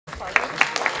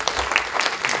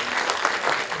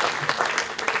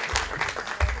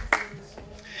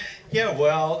Yeah,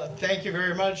 well, thank you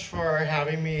very much for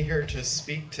having me here to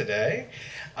speak today.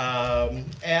 And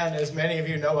as many of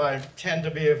you know, I tend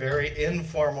to be a very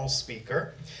informal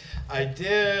speaker. I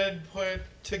did put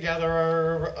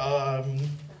together, I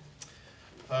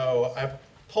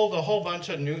pulled a whole bunch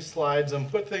of new slides and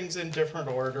put things in different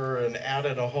order and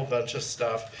added a whole bunch of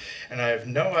stuff. And I have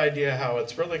no idea how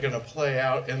it's really going to play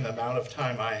out in the amount of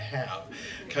time I have.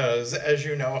 Because as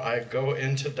you know, I go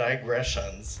into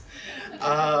digressions.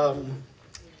 And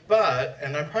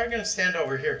I'm probably going to stand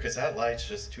over here because that light's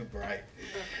just too bright.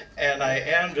 And I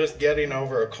am just getting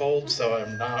over a cold, so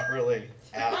I'm not really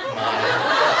at my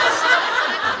best.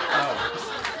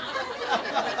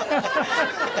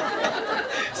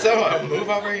 So I'll move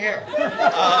over here.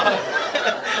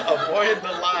 Avoid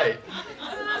the light.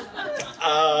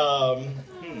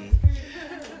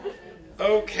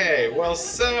 Okay, well,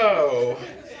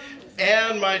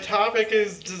 and my topic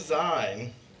is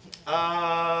design.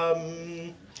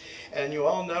 And you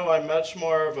all know I'm much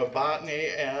more of a botany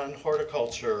and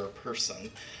horticulture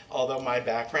person, although my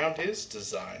background is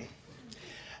design.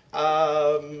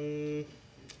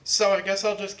 So I guess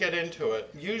I'll just get into it.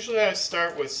 Usually I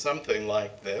start with something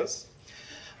like this.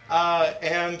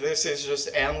 And this is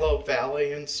just Antelope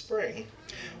Valley in spring.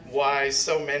 Why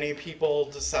so many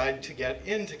people decide to get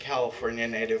into California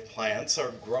native plants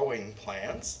or growing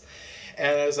plants.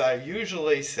 And as I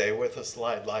usually say with a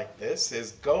slide like this,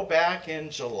 is go back in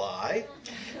July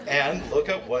and look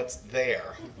at what's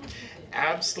there.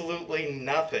 Absolutely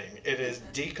nothing. It is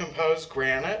decomposed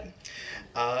granite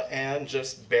and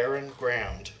just barren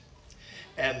ground.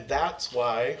 And that's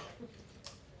why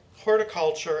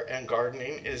horticulture and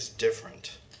gardening is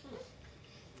different.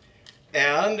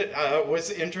 And it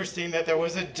was interesting that there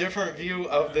was a different view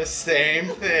of the same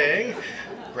thing.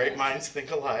 Great minds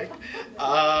think alike.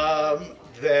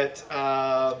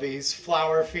 These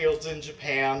flower fields in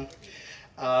Japan,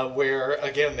 where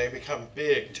again they become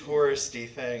big touristy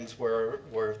things where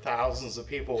thousands of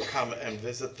people come and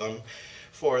visit them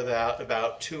for that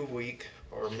about 2-week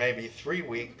or maybe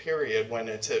 3-week period when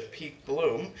it's at peak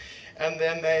bloom. And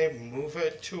then they move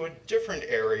it to a different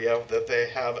area that they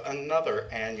have another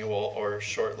annual or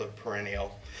short-lived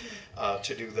perennial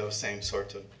to do those same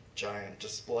sorts of giant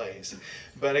displays.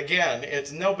 But again,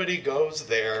 it's nobody goes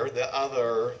there the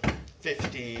other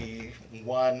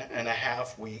 51 and a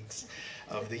half weeks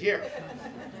of the year.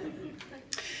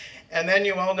 And then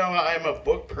you all know I'm a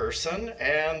book person,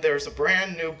 and there's a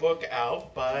brand new book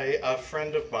out by a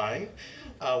friend of mine,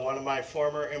 one of my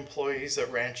former employees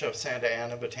at Rancho Santa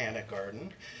Ana Botanic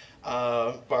Garden,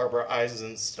 Barbara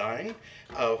Eisenstein,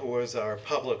 who is our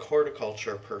public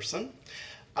horticulture person.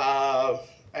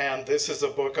 And this is a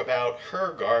book about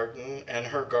her garden and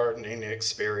her gardening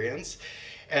experience.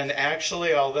 And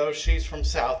actually, although she's from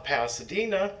South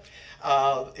Pasadena,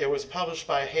 it was published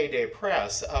by Heyday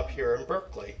Press up here in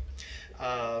Berkeley.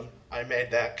 I made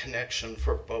that connection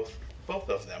for both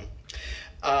of them.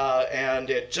 And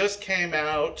it just came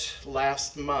out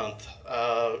last month,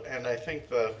 and I think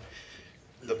the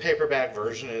paperback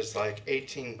version is like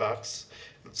 18 bucks.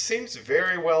 It seems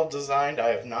very well designed. I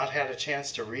have not had a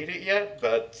chance to read it yet,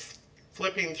 but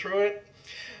flipping through it,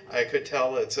 I could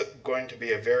tell it's going to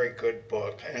be a very good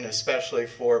book, and especially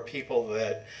for people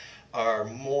that are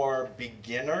more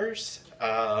beginners,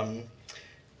 and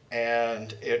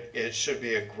it should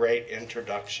be a great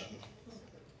introduction.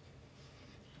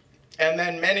 And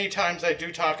then many times I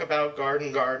do talk about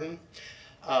Garden.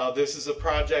 This is a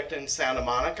project in Santa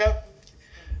Monica.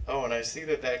 Oh, and I see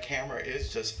that camera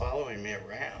is just following me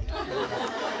around.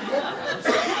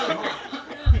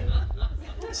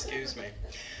 Excuse me.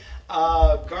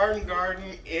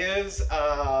 Garden is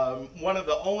one of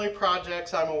the only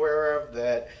projects I'm aware of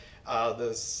that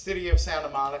the city of Santa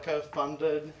Monica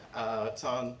funded. It's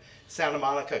on Santa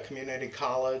Monica Community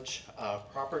College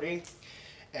property.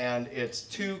 And it's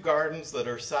 2 gardens that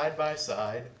are side by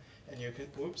side. And you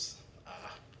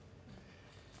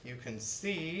can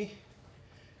see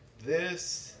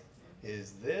this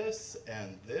is this,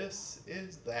 and this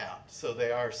is that. So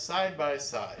they are side by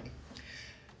side.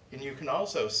 And you can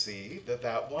also see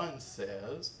that one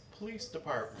says police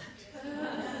department.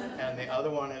 And the other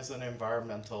one is an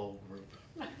environmental group.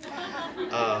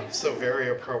 So very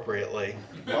appropriately,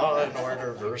 law and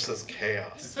order versus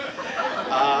chaos.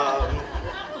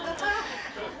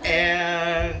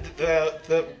 And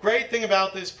the great thing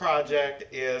about this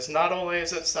project is not only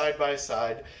is it side by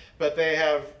side, but they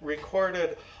have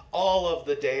recorded all of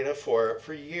the data for it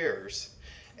for years.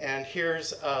 And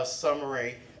here's a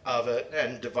summary of it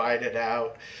and divided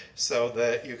out so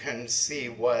that you can see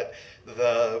what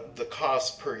the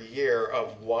cost per year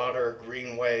of water,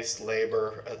 green waste,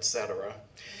 labor, etc.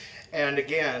 And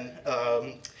again,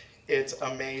 it's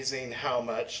amazing how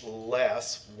much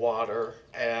less water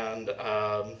and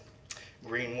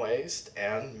green waste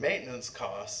and maintenance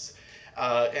costs.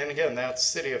 And again, that's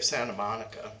City of Santa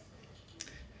Monica.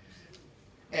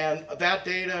 And that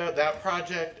data, that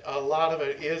project, a lot of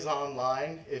it is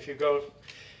online. If you go,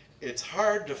 it's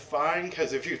hard to find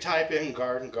because if you type in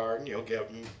garden, you'll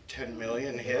get 10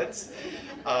 million hits.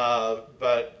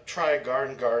 But try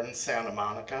garden Santa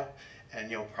Monica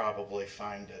and you'll probably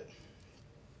find it.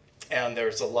 And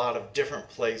there's a lot of different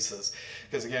places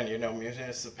because again, you know,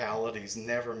 municipalities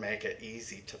never make it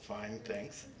easy to find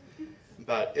things,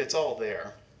 but it's all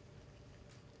there.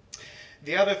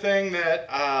 The other thing that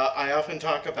I often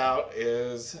talk about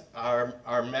is our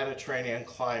Mediterranean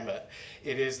climate.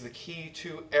 It is the key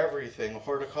to everything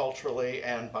horticulturally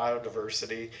and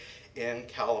biodiversity in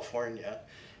California.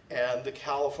 And the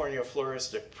California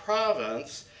Floristic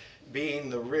Province being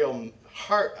the real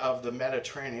heart of the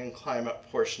Mediterranean climate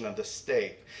portion of the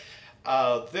state.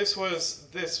 This was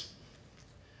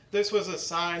a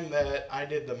sign that I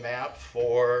did the map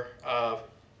for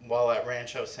while at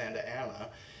Rancho Santa Ana.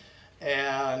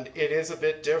 And it is a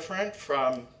bit different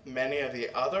from many of the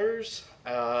others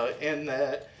in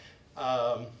that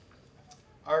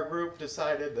our group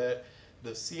decided that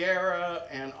the Sierra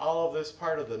and all of this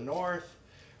part of the north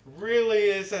really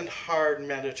isn't hard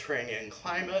Mediterranean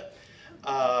climate.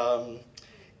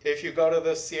 If you go to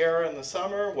the Sierra in the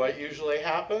summer, what usually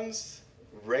happens?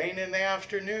 Rain in the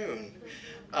afternoon.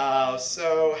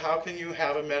 So how can you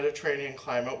have a Mediterranean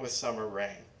climate with summer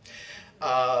rain?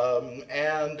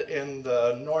 And in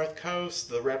the north coast,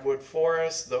 the redwood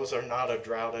forests, those are not a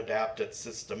drought adapted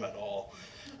system at all.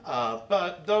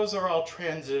 But those are all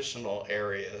transitional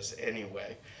areas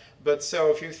anyway. But so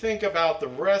if you think about the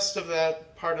rest of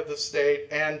that part of the state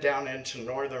and down into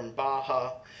northern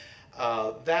Baja,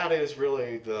 that is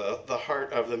really the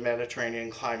heart of the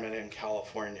Mediterranean climate in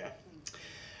California.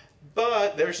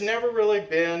 But there's never really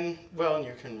been, well, and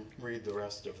you can read the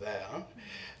rest of that,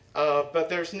 but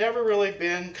there's never really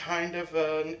been kind of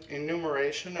an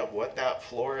enumeration of what that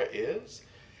flora is,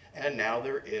 and now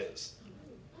there is.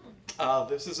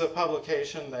 This is a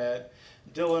publication that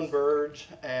Dylan Burge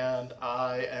and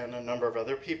I and a number of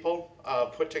other people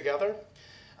put together.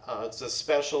 It's a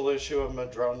special issue of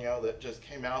Madroño that just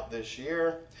came out this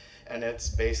year, and it's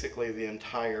basically the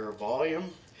entire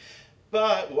volume.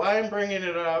 But why I'm bringing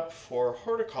it up for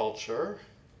horticulture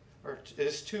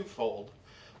is twofold.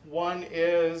 One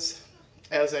is,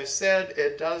 as I said,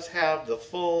 it does have the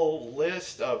full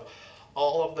list of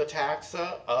all of the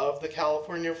taxa of the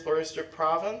California Floristic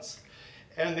Province.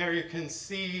 And there you can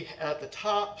see at the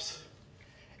tops,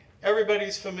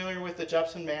 everybody's familiar with the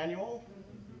Jepson Manual?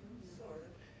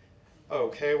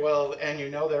 Okay, well, and you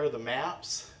know there are the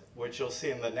maps, which you'll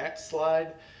see in the next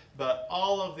slide. But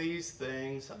all of these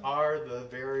things are the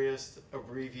various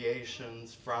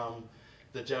abbreviations from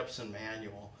the Jepson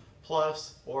Manual,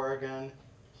 plus Oregon,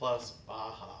 plus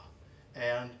Baja,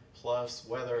 and plus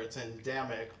whether it's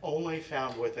endemic, only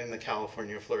found within the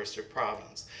California Floristic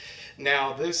Province.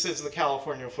 Now, this is the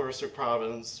California Floristic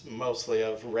Province, mostly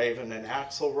of raven and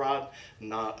axelrod,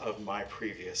 not of my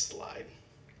previous slide.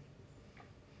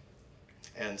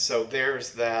 And so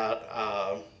there's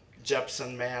that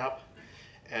Jepson map.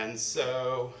 And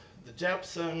so the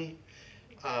Jepson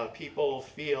people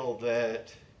feel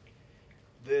that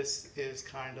this is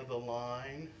kind of the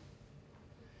line,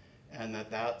 and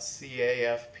that's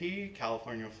CAFP,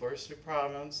 California Floristic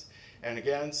Province. And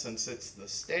again, since it's the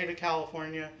state of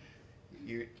California,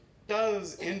 it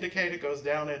does indicate it goes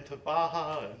down into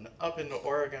Baja and up into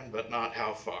Oregon, but not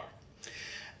how far.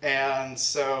 And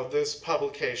so this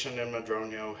publication in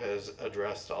Madroño has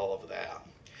addressed all of that.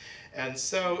 And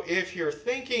so if you're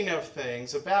thinking of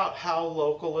things about how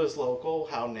local is local,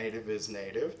 how native is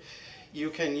native, you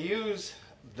can use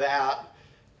that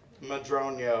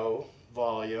Madroño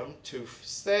volume to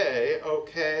say,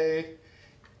 okay,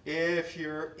 if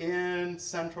you're in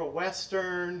Central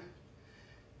Western,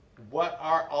 what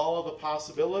are all of the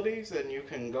possibilities? And you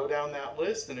can go down that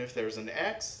list, and if there's an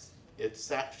X,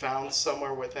 it's found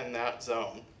somewhere within that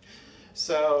zone.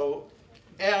 So,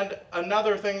 and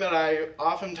another thing that I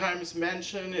oftentimes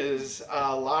mention is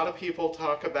a lot of people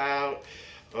talk about,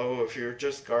 oh, if you're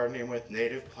just gardening with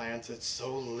native plants, it's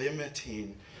so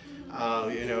limiting.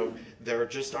 You know, there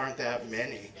just aren't that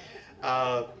many.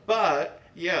 But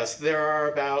yes, there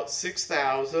are about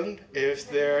 6,000.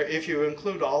 If you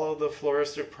include all of the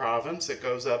Floristic Province, it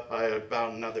goes up by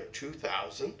about another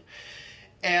 2,000.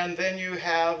 And then you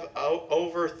have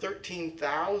over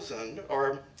 13,000,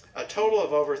 or a total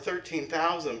of over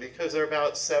 13,000, because there are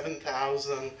about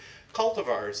 7,000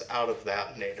 cultivars out of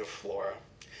that native flora.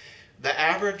 The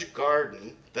average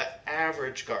garden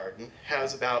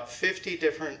has about 50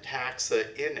 different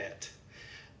taxa in it.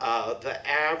 The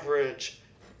average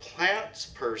plants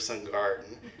person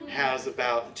garden has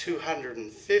about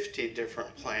 250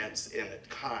 different plants in it,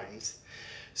 kinds.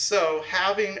 So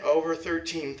having over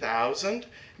 13,000,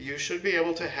 you should be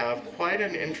able to have quite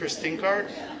an interesting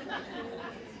garden.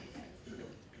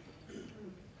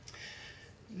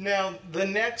 Now, the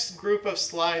next group of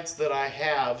slides that I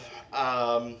have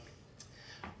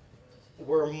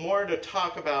were more to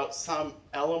talk about some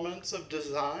elements of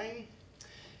design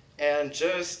and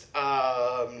just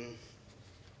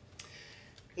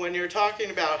when you're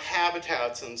talking about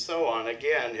habitats and so on,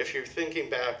 again, if you're thinking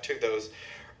back to those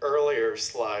earlier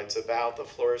slides about the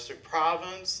floristic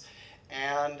province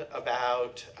and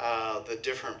about the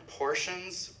different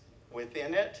portions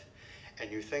within it, and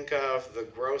you think of the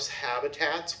gross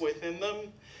habitats within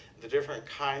them, the different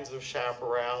kinds of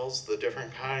chaparrals, the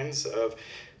different kinds of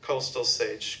coastal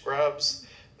sage scrubs,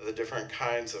 the different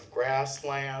kinds of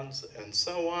grasslands, and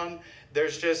so on.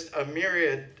 There's just a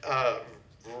myriad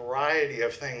variety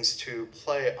of things to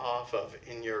play off of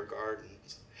in your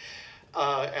gardens.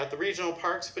 At the Regional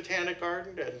Parks Botanic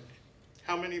Garden, and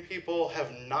how many people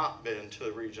have not been to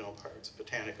the Regional Parks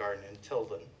Botanic Garden in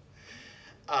Tilden?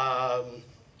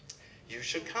 You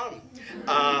should come.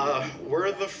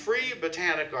 We're the free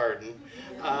Botanic Garden.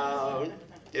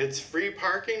 It's free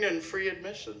parking and free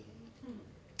admission.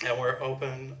 And we're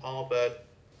open all but,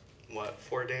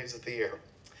 4 days of the year.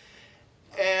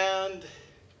 And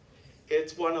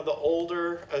it's one of the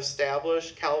older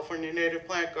established California native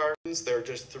plant gardens. There are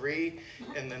just 3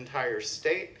 in the entire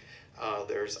state.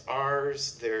 There's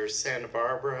ours, there's Santa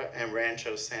Barbara, and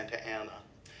Rancho Santa Ana.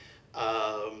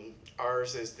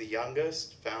 Ours is the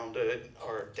youngest, founded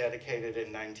or dedicated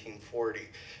in 1940.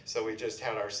 So we just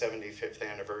had our 75th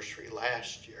anniversary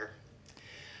last year.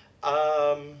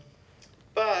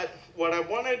 But what I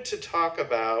wanted to talk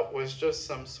about was just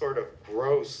some sort of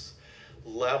gross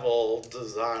level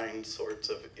design sorts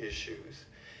of issues.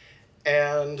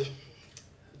 And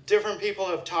different people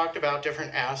have talked about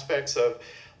different aspects of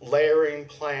layering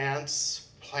plants,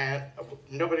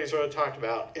 nobody's really talked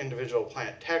about individual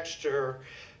plant texture,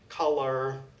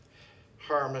 color,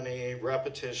 harmony,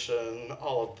 repetition,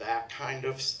 all of that kind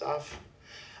of stuff.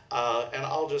 And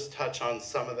I'll just touch on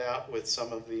some of that with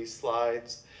some of these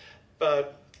slides.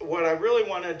 But what I really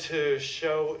wanted to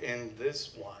show in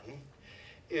this one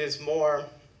is more,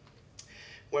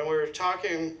 when we were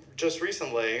talking just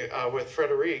recently with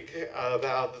Frederic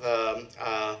about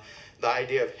the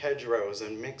idea of hedgerows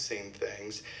and mixing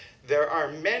things, there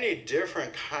are many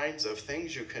different kinds of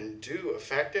things you can do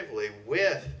effectively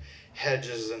with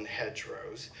hedges and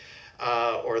hedgerows,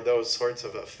 or those sorts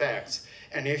of effects.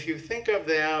 And if you think of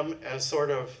them as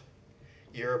sort of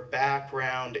your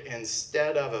background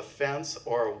instead of a fence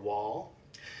or a wall,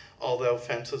 although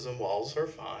fences and walls are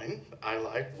fine, I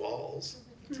like walls.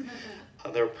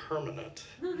 They're permanent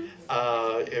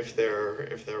if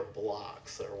they're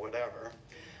blocks or whatever.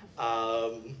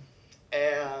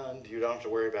 And you don't have to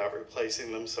worry about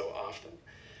replacing them so often.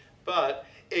 But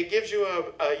it gives you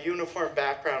a uniform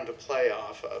background to play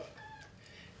off of.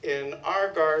 In our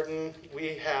garden,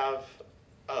 we have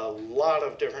a lot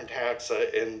of different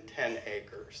taxa in 10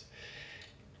 acres.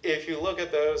 If you look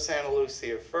at those Santa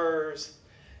Lucia firs,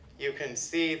 you can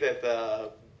see that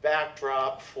the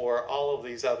backdrop for all of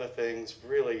these other things,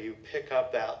 really you pick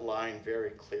up that line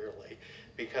very clearly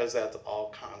because that's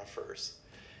all conifers.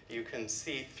 You can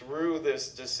see through this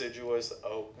deciduous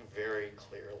oak very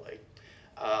clearly,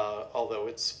 although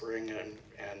it's spring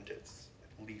and it's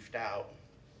leafed out.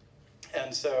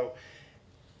 And so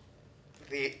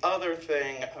the other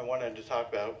thing I wanted to talk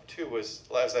about too was,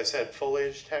 as I said,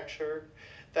 foliage texture.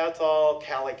 That's all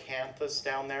Calycanthus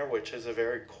down there, which is a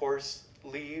very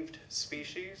coarse-leaved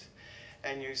species.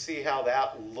 And you see how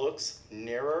that looks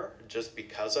nearer just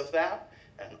because of that.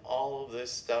 And all of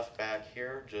this stuff back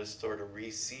here just sort of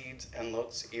recedes and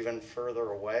looks even further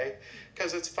away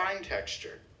because it's fine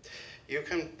textured. You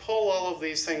can pull all of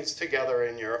these things together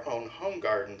in your own home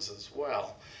gardens as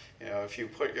well. You know, if you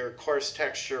put your coarse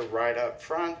texture right up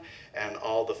front and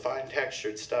all the fine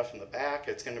textured stuff in the back,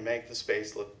 it's going to make the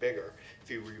space look bigger.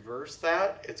 If you reverse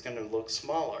that, it's going to look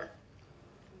smaller.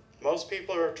 Most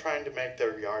people are trying to make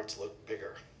their yards look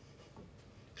bigger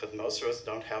because most of us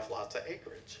don't have lots of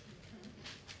acreage.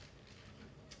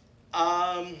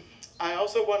 I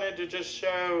also wanted to just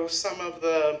show some of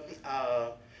the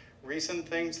recent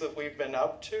things that we've been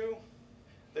up to.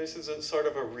 This is a sort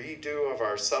of a redo of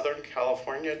our Southern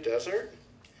California desert.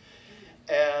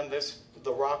 And this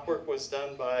The rock work was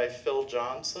done by Phil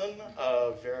Johnson,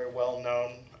 a very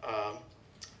well-known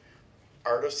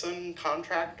artisan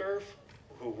contractor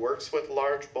who works with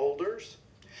large boulders.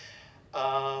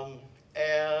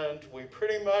 And we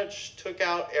pretty much took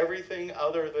out everything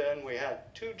other than we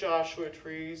had 2 Joshua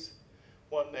trees,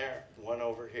 one there, one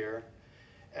over here,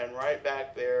 and right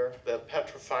back there, the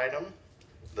petriphytum,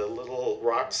 the little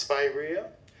rock spirea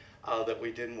that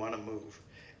we didn't want to move.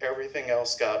 Everything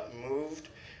else got moved.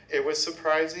 It was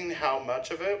surprising how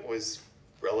much of it was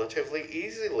relatively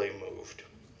easily moved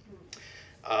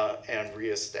and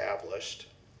reestablished.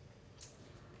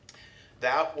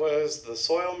 That was the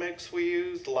soil mix we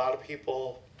used. A lot of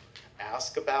people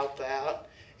ask about that.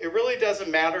 It really doesn't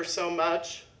matter so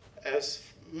much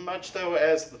though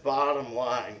as the bottom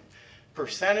line.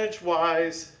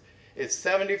 Percentage-wise, it's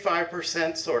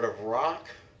 75% sort of rock,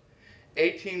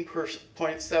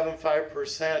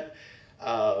 18.75%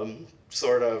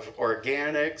 sort of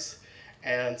organics,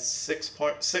 and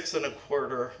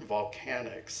 6.25%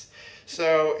 volcanics.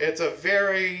 So it's a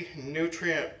very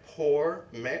nutrient-poor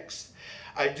mix.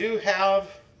 I do have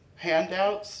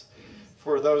handouts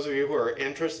for those of you who are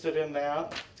interested in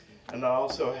that, and it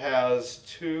also has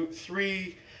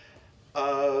three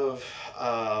other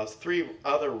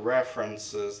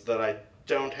references that I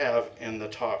don't have in the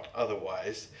talk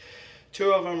otherwise.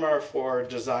 2 of them are for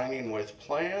designing with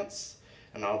plants,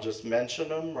 and I'll just mention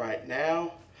them right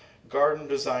now. Garden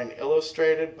Design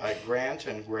Illustrated by Grant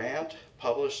and Grant,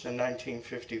 published in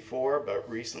 1954 but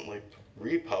recently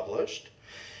republished.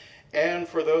 And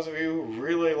for those of you who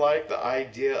really like the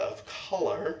idea of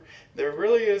color, there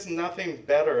really is nothing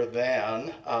better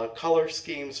than Color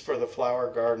Schemes for the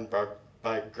Flower Garden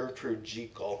by Gertrude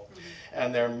Jekyll.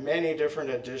 And there are many different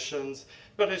editions,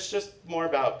 but it's just more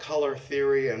about color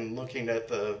theory and looking at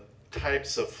the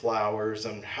types of flowers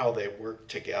and how they work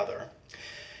together.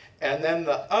 And then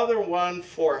the other one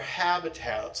for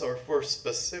habitats or for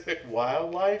specific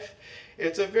wildlife,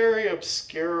 it's a very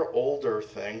obscure older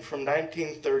thing from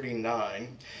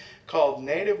 1939 called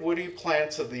Native Woody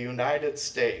Plants of the United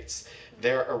States,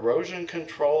 Their Erosion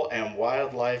Control and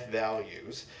Wildlife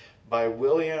Values by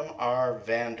William R.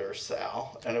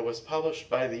 Vandersal, and it was published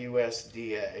by the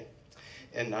USDA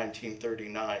in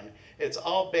 1939. It's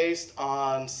all based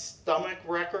on stomach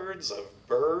records of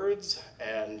birds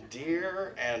and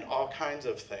deer and all kinds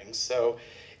of things. So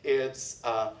it's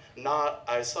not,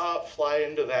 I saw it fly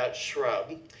into that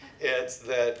shrub. It's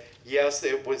that, yes,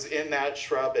 it was in that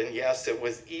shrub, and yes, it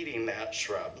was eating that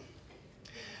shrub.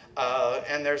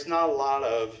 And there's not a lot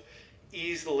of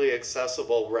easily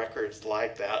accessible records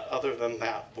like that, other than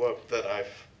that book that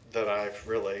I've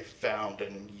really found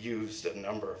and used a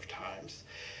number of times.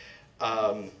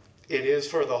 It is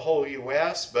for the whole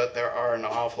U.S., but there are an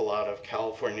awful lot of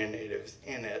California natives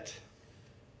in it.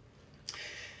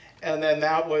 And then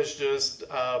that was just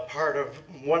part of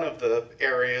one of the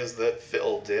areas that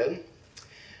Phil did.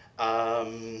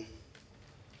 And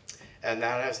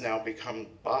that has now become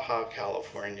Baja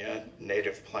California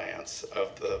native plants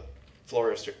of the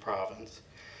floristic province.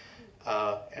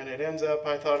 And it ends up,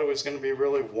 I thought it was going to be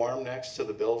really warm next to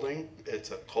the building.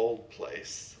 It's a cold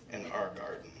place in our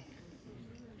garden.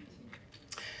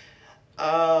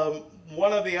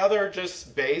 One of the other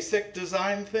just basic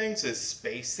design things is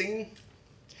spacing.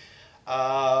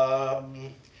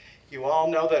 You all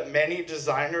know that many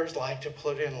designers like to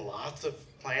put in lots of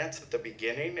plants at the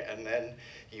beginning, and then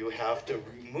you have to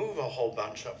remove a whole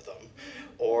bunch of them,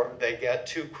 or they get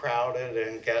too crowded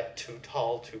and get too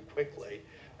tall too quickly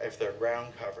if they're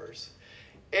ground covers.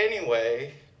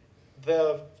 Anyway,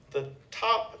 the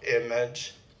top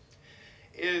image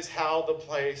is how the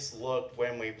place looked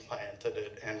when we planted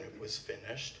it and it was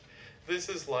finished. This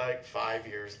is like 5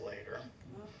 years later.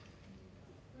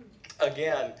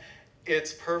 Again,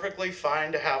 it's perfectly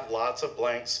fine to have lots of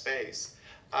blank space.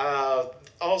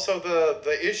 Also,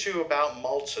 the issue about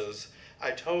mulches,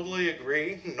 I totally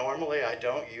agree. Normally, I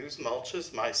don't use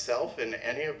mulches myself in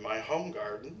any of my home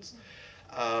gardens.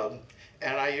 And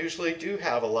I usually do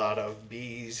have a lot of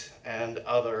bees and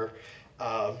other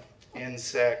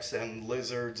insects and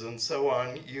lizards and so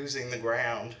on using the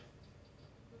ground.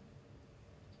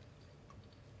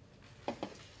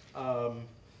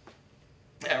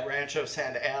 At Rancho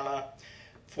Santa Ana,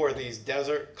 for these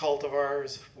desert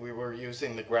cultivars, we were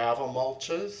using the gravel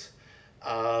mulches,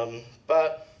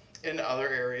 but in other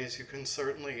areas you can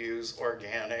certainly use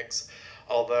organics,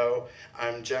 although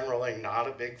I'm generally not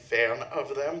a big fan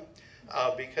of them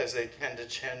because they tend to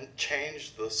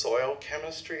change the soil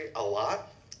chemistry a lot,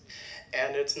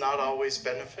 and it's not always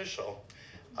beneficial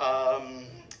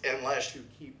unless you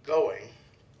keep going.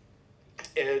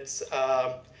 It's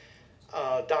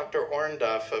Dr.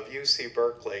 Ornduff of UC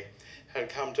Berkeley had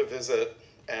come to visit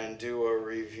and do a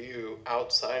review,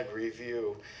 outside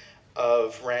review,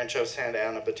 of Rancho Santa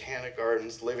Ana Botanic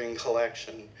Gardens' living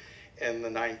collection in the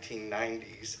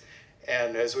 1990s.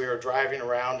 And as we were driving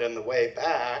around on the way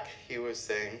back, he was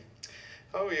saying,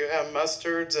 oh, you have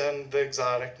mustards and the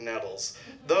exotic nettles.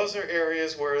 Those are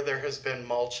areas where there has been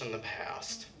mulch in the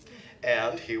past.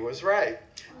 And he was right.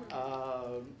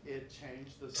 It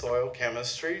changed the soil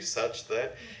chemistry such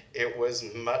that it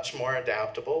was much more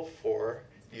adaptable for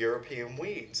European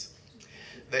weeds.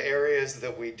 The areas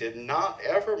that we did not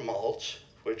ever mulch,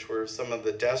 which were some of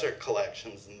the desert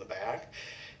collections in the back,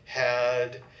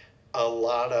 had a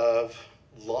lot of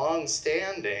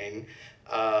long-standing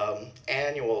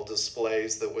annual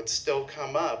displays that would still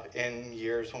come up in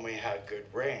years when we had good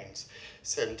rains.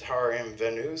 Centaurum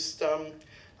venustum,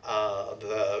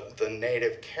 the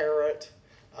native carrot,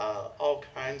 all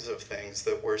kinds of things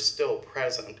that were still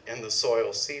present in the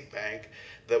soil seed bank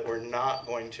that were not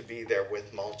going to be there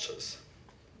with mulches.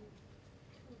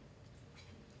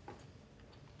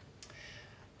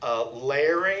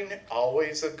 Layering,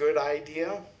 always a good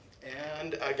idea.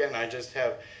 And again, I just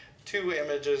have two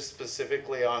images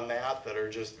specifically on that that are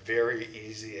just very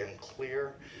easy and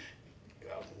clear. You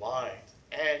have lime,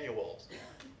 annuals,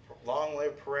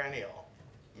 long-lived perennial,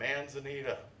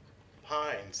 manzanita,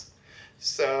 pines.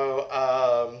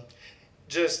 So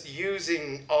just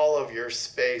using all of your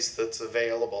space that's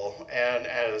available. And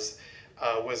as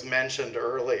was mentioned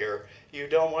earlier, you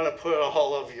don't want to put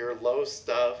all of your low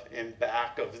stuff in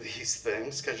back of these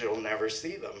things because you'll never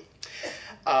see them.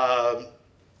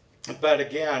 But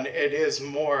again, it is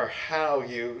more how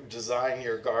you design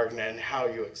your garden and how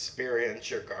you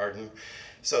experience your garden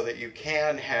so that you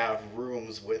can have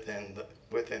rooms within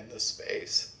the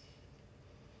space.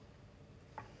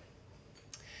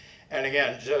 And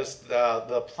again, just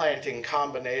the planting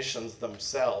combinations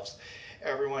themselves.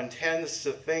 Everyone tends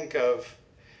to think of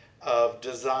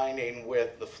designing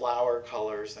with the flower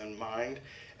colors in mind,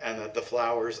 and that the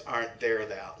flowers aren't there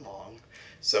that long.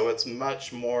 So it's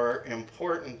much more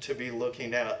important to be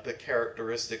looking at the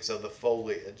characteristics of the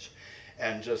foliage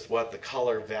and just what the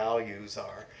color values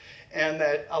are. And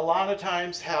that a lot of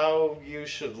times how you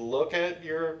should look at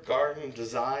your garden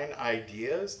design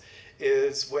ideas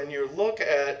is when you look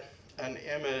at an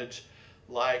image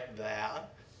like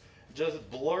that, just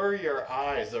blur your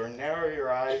eyes or narrow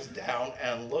your eyes down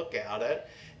and look at it,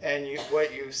 and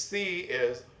what you see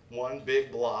is one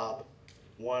big blob,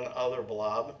 one other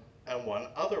blob, and one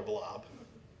other blob.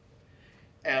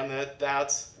 And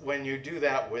that's when you do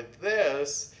that with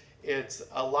this, it's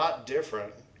a lot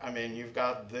different. I mean, you've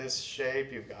got this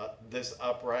shape, you've got this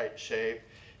upright shape,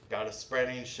 got a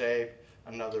spreading shape,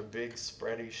 another big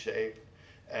spready shape,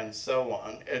 and so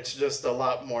on. It's just a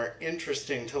lot more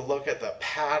interesting to look at the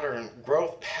pattern,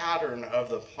 growth pattern of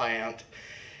the plant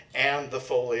and the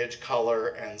foliage color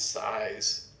and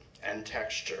size and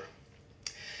texture.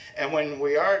 And when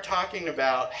we are talking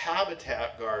about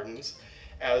habitat gardens,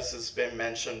 as has been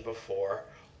mentioned before,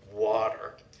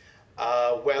 water.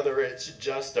 Whether it's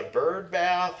just a bird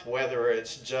bath, whether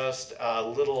it's just a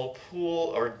little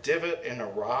pool or divot in a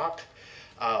rock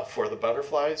for the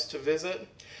butterflies to visit,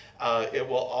 it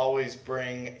will always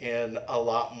bring in a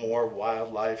lot more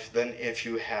wildlife than if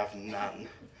you have none.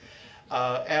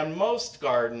 And most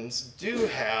gardens do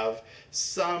have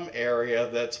some area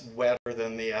that's wetter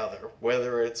than the other,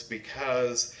 whether it's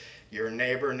because your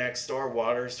neighbor next door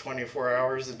waters 24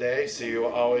 hours a day, so you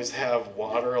always have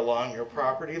water along your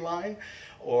property line,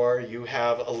 or you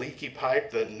have a leaky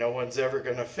pipe that no one's ever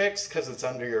going to fix because it's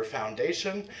under your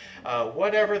foundation.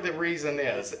 Whatever the reason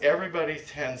is, everybody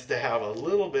tends to have a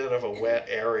little bit of a wet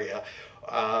area.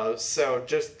 So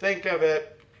just think of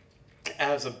it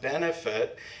as a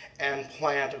benefit and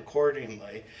plant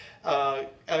accordingly.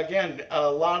 Again, a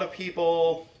lot of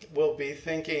people will be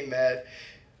thinking that,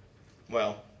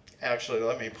 well, actually,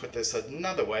 let me put this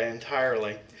another way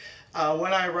entirely.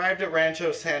 When I arrived at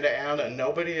Rancho Santa Ana,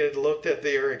 nobody had looked at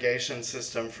the irrigation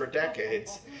system for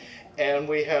decades. And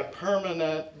we had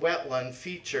permanent wetland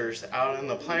features out in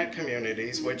the plant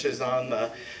communities, which is on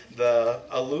the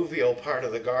alluvial part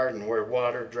of the garden where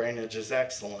water drainage is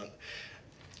excellent.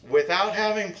 Without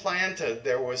having planted,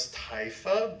 there was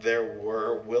typha, there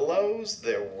were willows,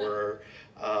 there were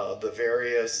the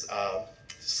various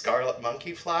scarlet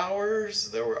monkey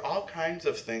flowers, there were all kinds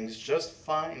of things. Just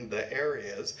find the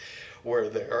areas where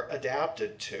they're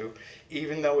adapted to,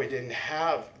 even though we didn't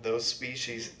have those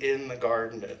species in the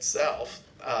garden itself.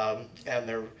 And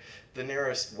the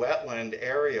nearest wetland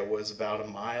area was about a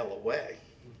mile away.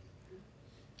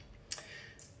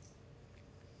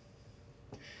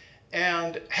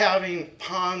 And having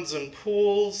ponds and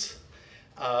pools.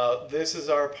 This is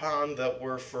our pond that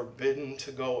we're forbidden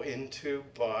to go into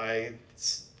by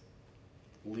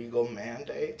legal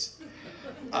mandates.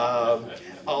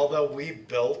 Although we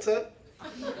built it,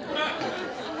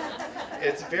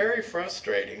 it's very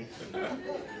frustrating.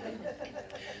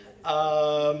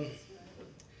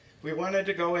 We wanted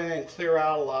to go in and clear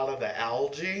out a lot of the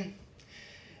algae.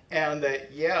 And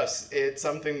that, yes, it's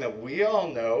something that we all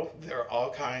know. There are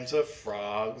all kinds of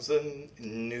frogs and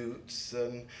newts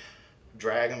and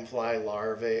dragonfly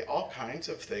larvae, all kinds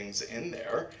of things in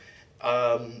there.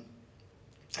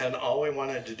 And all we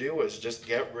wanted to do was just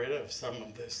get rid of some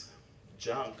of this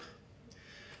junk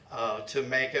to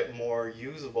make it more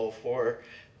usable for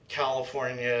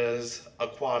California's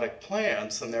aquatic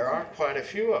plants, and there are quite a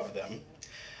few of them.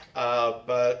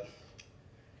 But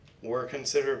we're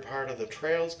considered part of the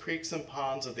trails, creeks, and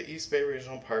ponds of the East Bay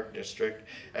Regional Park District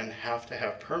and have to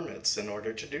have permits in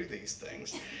order to do these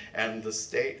things. And the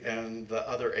state and the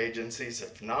other agencies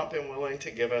have not been willing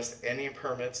to give us any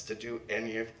permits to do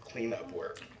any of cleanup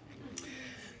work.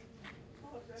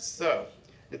 So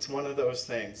it's one of those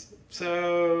things.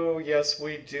 So yes,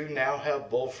 we do now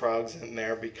have bullfrogs in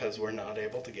there because we're not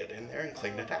able to get in there and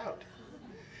clean it out.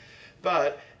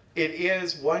 But it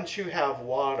is, once you have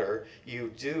water,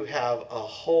 you do have a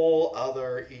whole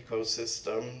other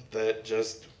ecosystem that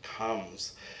just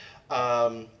comes.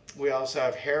 We also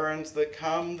have herons that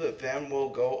come that then will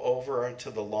go over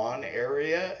into the lawn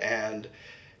area, and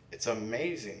it's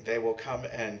amazing. They will come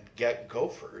and get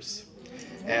gophers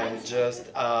and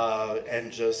just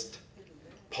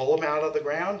pull them out of the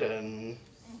ground and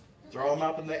throw them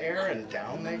up in the air, and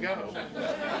down they go.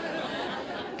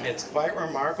 It's quite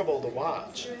remarkable to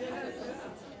watch.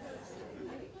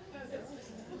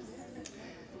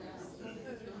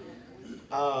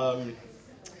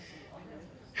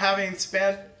 Having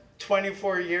spent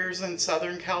 24 years in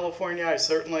Southern California, I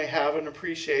certainly have an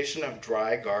appreciation of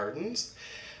dry gardens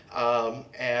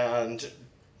and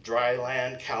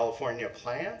dryland California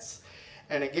plants.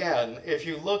 And again, if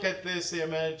you look at this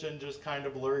image and just kind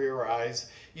of blur your eyes,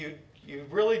 you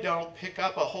really don't pick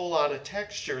up a whole lot of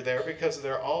texture there because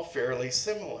they're all fairly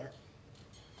similar,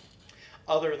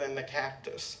 other than the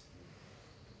cactus,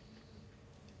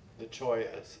 the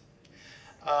choyas.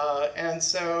 And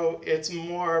so it's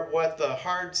more what the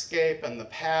hardscape and the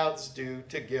paths do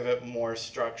to give it more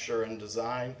structure and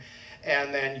design,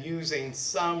 and then using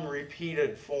some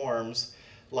repeated forms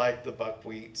like the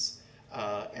buckwheats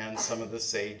and some of the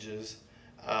sages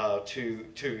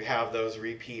to have those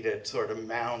repeated sort of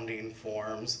mounding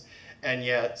forms. And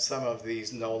yet some of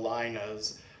these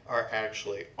no-linas are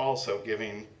actually also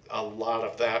giving a lot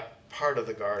of that part of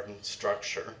the garden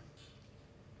structure.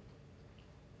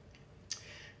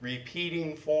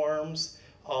 Repeating forms,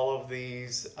 all of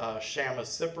these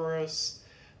Chamaecyparis,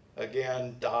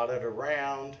 again dotted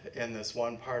around in this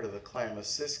one part of the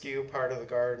Clamacyscue part of the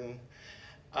garden.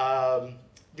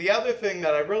 The other thing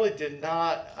that I really did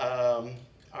not,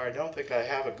 or I don't think I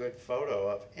have a good photo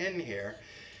of in here,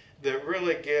 that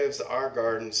really gives our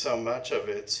garden so much of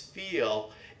its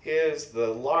feel is the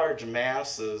large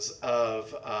masses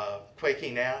of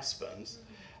quaking aspens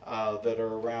that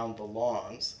are around the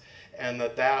lawns. And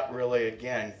that really,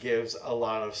 again, gives a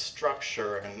lot of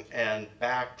structure and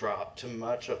backdrop to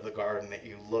much of the garden that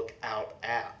you look out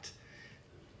at.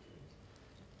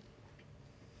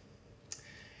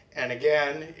 And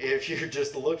again, if you're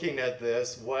just looking at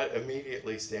this, what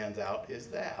immediately stands out is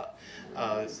that.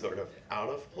 It's sort of out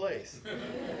of place.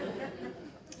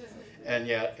 And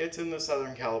yet, it's in the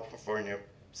Southern California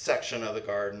section of the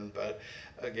garden, but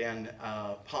again,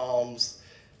 palms.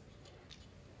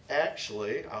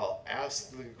 Actually, I'll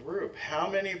ask the group, how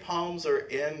many palms are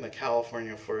in the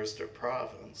California forested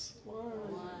province? One.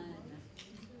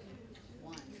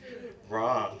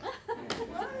 Wrong.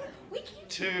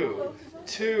 Two,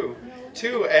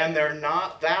 and they're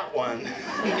not that one.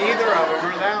 Neither of them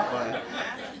are that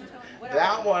one.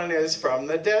 That one is from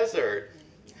the desert.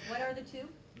 What are the two?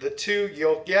 The two,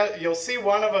 you'll see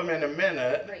one of them in a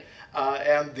minute. Great.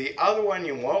 And the other one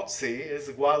you won't see is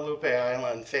the Guadalupe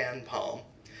Island fan palm.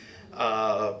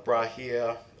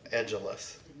 Brahia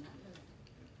edulis.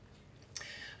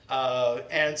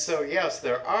 And so yes,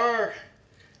 there are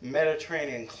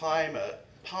Mediterranean climate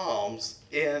palms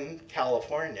in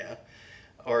California,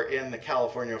 or in the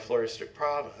California floristic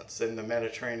province, in the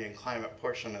Mediterranean climate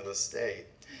portion of the state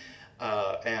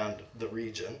and the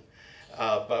region,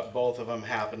 but both of them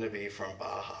happen to be from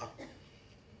Baja.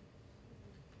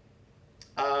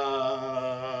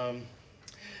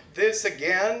 This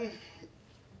again,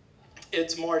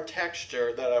 it's more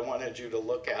texture that I wanted you to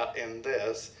look at in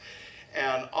this.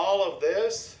 And all of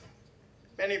this,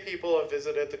 many people have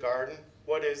visited the garden.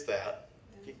 What is that?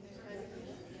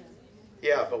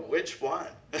 Yeah, but which one?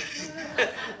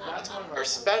 That's one of our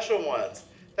special ones.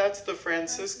 That's the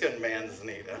Franciscan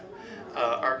manzanita,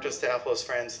 Arctostaphylos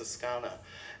franciscana.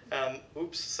 And,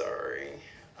 oops, sorry,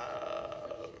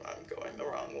 I'm going the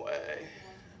wrong way.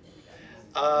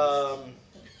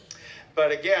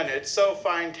 But again, it's so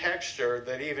fine textured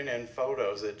that even in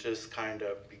photos it just kind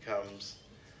of becomes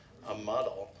a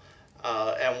muddle.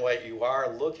 And what you are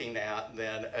looking at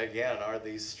then, again, are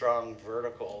these strong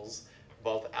verticals,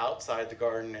 both outside the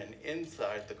garden and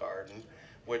inside the garden,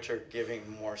 which are giving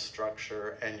more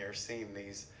structure, and you're seeing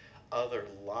these other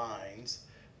lines,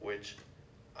 which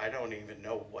I don't even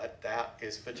know what that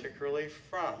is particularly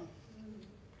from.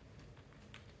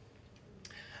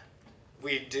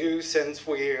 We do, since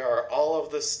we are all of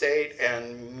the state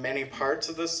and many parts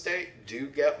of the state do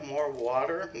get more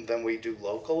water than we do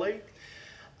locally.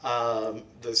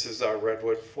 This is our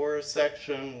redwood forest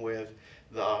section with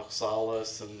the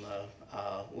oxalis and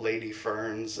the lady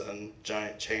ferns and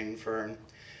giant chain fern.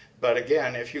 But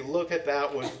again, if you look at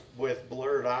that with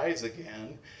blurred eyes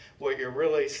again, what you're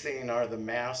really seeing are the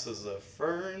masses of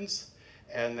ferns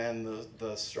and then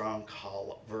the strong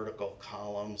vertical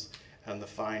columns and the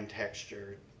fine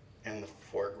texture in the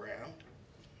foreground.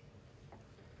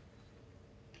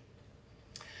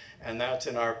 And that's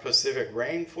in our Pacific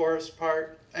rainforest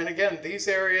part. And again, these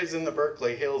areas in the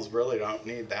Berkeley Hills really don't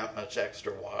need that much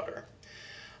extra water.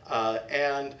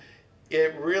 And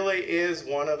it really is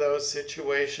one of those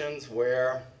situations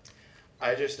where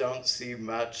I just don't see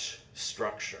much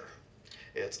structure.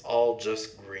 It's all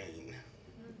just green.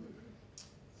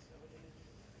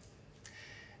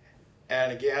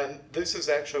 And again, this is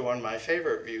actually one of my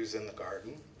favorite views in the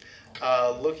garden.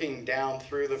 Looking down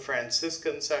through the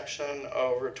Franciscan section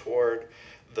over toward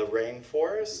the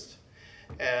rainforest.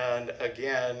 And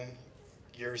again,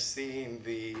 you're seeing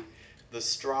the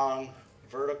strong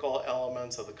vertical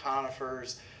elements of the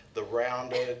conifers, the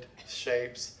rounded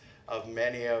shapes of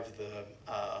many of the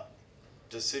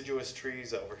deciduous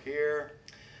trees over here,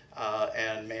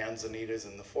 and manzanitas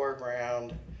in the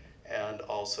foreground, and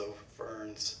also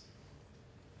ferns.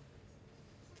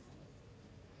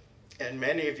 And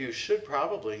many of you should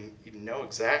probably know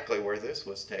exactly where this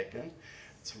was taken.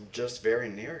 It's just very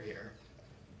near here.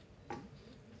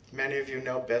 Many of you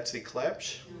know Betsy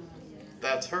Klepsch.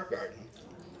 That's her garden.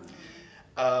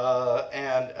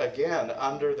 And again,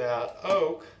 under that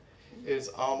oak is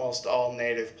almost all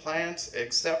native plants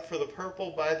except for the purple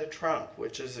by the trunk,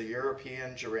 which is a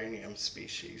European geranium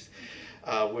species,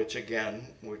 which again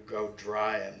would go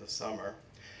dry in the summer.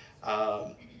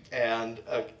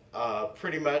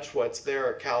 Pretty much what's there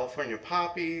are California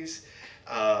poppies,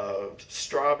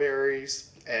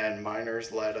 strawberries, and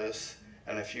miner's lettuce,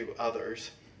 and a few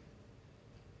others.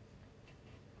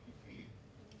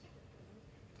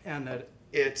 And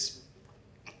it's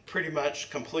pretty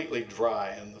much completely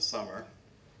dry in the summer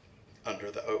under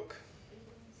the oak.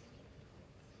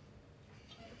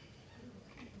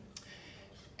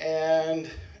 And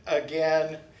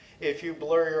again, if you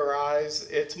blur your eyes,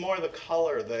 it's more the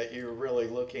color that you're really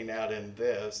looking at in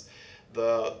this,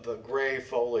 the gray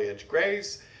foliage.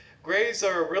 Grays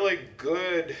are really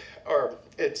good, or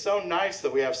it's so nice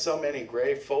that we have so many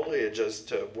gray foliages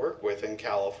to work with in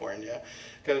California,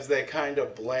 because they kind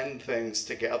of blend things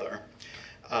together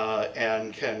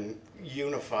and can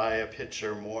unify a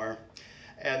picture more.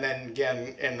 And then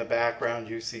again, in the background,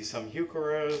 you see some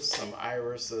heucheras, some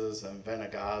irises, and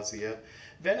venegasia.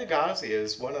 Venegasia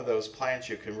is one of those plants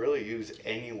you can really use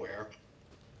anywhere.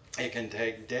 It can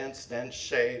take dense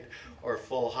shade or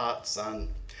full hot sun.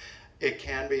 It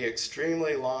can be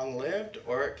extremely long-lived,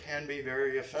 or it can be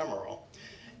very ephemeral.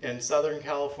 In Southern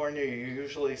California, you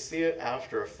usually see it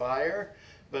after a fire,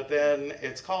 but then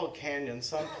it's called canyon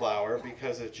sunflower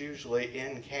because it's usually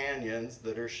in canyons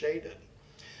that are shaded.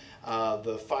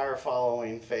 The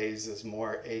fire-following phase is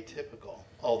more atypical,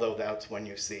 although that's when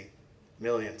you see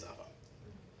millions of them.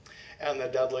 And the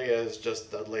Dudleya is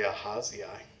just Dudleya hazii.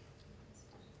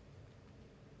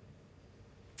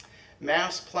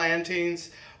 Mass plantings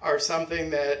are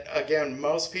something that, again,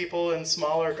 most people in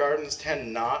smaller gardens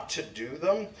tend not to do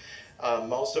them.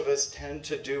 Most of us tend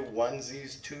to do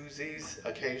onesies, twosies,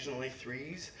 occasionally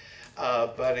threes.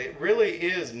 But it really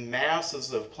is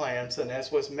masses of plants, and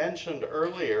as was mentioned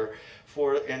earlier,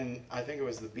 I think it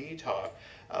was the bee talk,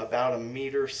 about 1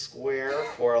 meter square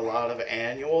for a lot of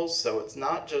annuals. So it's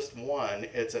not just one,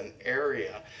 it's an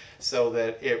area, so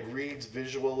that it reads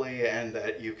visually and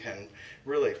that you can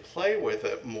really play with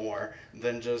it more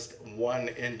than just one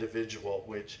individual,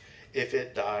 which If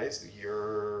it dies,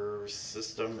 your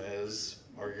system is,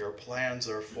 or your plans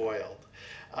are foiled,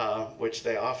 which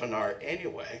they often are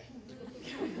anyway.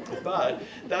 But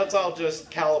that's all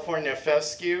just California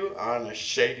fescue on a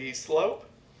shady slope,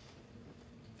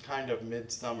 kind of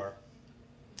midsummer.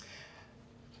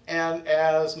 And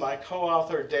as my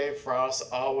co-author Dave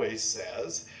Frost always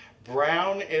says,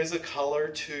 brown is a color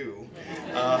too.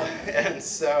 And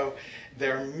so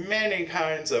there are many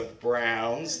kinds of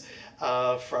browns,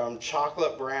 from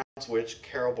chocolate browns, which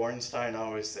Carol Bornstein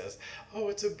always says, oh,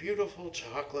 it's a beautiful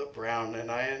chocolate brown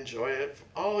and I enjoy it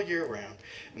all year round.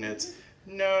 And it's,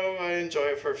 no, I enjoy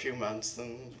it for a few months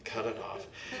and cut it off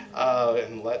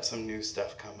and let some new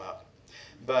stuff come up.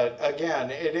 But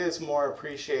again, it is more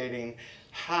appreciating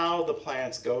how the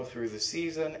plants go through the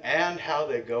season and how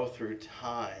they go through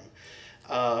time.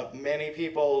 Many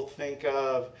people think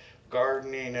of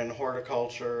gardening and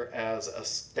horticulture as a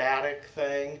static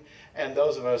thing, and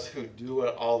those of us who do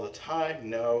it all the time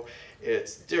know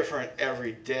it's different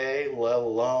every day, let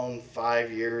alone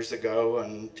 5 years ago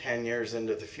and 10 years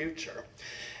into the future.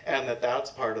 And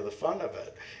that's part of the fun of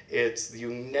it. It's, you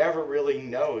never really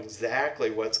know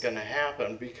exactly what's going to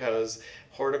happen, because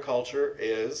horticulture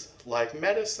is like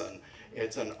medicine.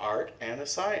 It's an art and a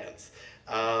science.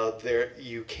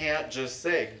 You can't just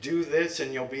say, do this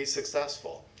and you'll be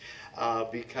successful.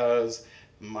 Because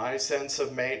my sense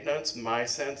of maintenance, my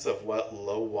sense of what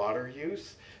low water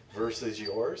use versus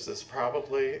yours is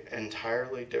probably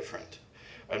entirely different.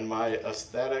 And my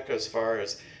aesthetic as far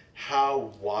as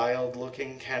how wild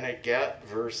looking can it get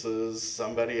versus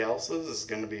somebody else's is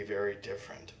going to be very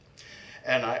different.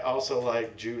 And I also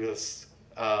like Judith's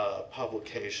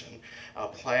publication. A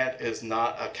plant is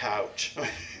not a couch.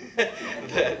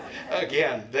 That,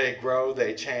 again, they grow,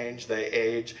 they change, they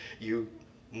age, you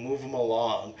move them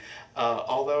along.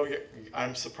 Although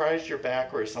I'm surprised you're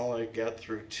backwards, only get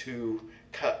through 2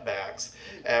 cutbacks.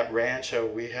 At Rancho,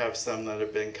 we have some that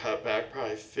have been cut back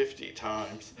probably 50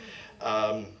 times.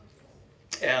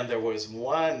 And there was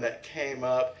one that came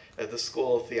up at the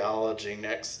School of Theology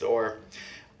next door,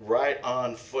 right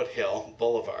on Foothill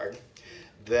Boulevard,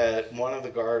 that one of the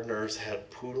gardeners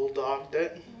had poodle dogged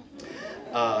it.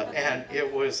 And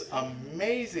it was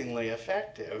amazingly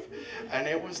effective, and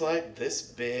it was like this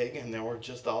big, and there were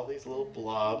just all these little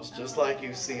blobs, just like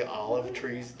you see olive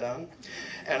trees done.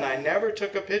 And I never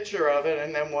took a picture of it,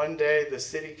 and then one day the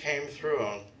city came through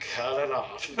and cut it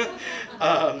off.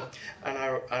 And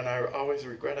I always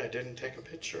regret I didn't take a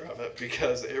picture of it,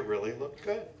 because it really looked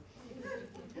good.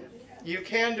 You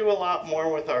can do a lot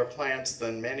more with our plants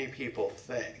than many people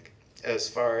think, as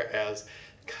far as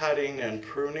cutting and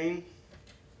pruning.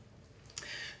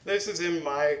 This is in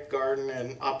my garden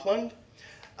in Upland.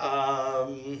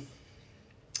 I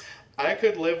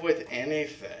could live with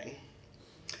anything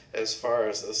as far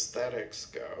as aesthetics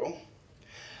go.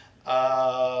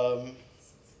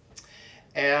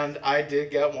 And I did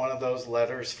get one of those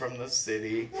letters from the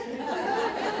city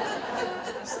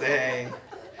saying,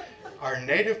 our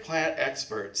native plant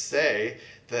experts say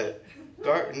that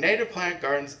native plant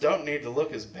gardens don't need to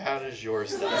look as bad as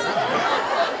yours does.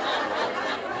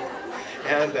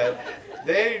 And that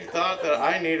they thought that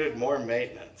I needed more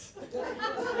maintenance.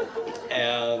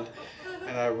 And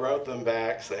I wrote them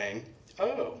back saying,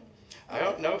 oh, I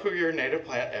don't know who your native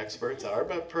plant experts are,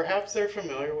 but perhaps they're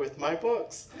familiar with my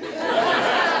books.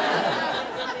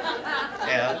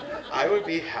 And I would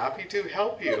be happy to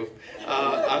help you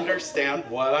understand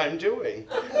what I'm doing.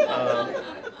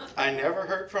 I never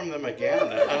heard from them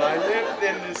again, and I lived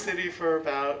in the city for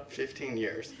about 15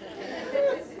 years.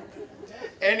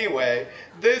 Anyway,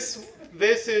 this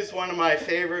is one of my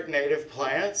favorite native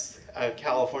plants,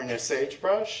 California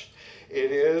sagebrush.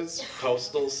 It is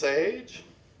coastal sage.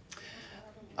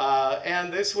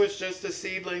 And this was just a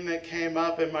seedling that came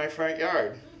up in my front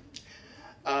yard.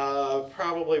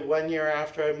 Probably 1 year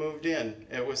after I moved in.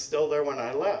 It was still there when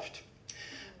I left.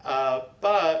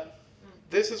 But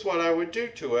this is what I would do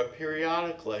to it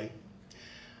periodically.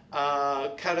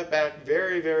 Cut it back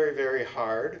very, very, very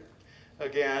hard.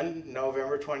 Again,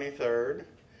 November 23rd.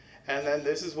 And then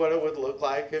this is what it would look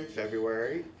like in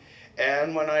February.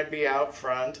 And when I'd be out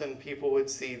front and people would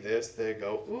see this, they'd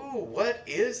go, ooh, what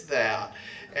is that?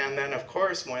 And then, of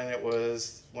course, when it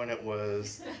was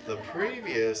the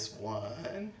previous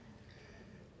one,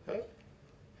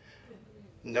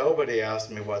 nobody asked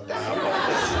me what that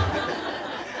was.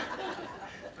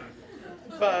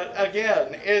 But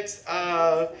again,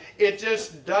 it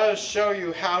just does show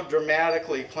you how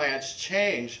dramatically plants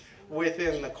change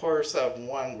within the course of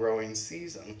one growing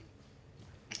season.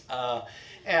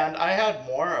 And I had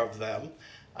more of them.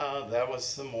 That was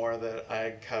some more that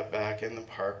I cut back in the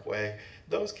parkway.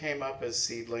 Those came up as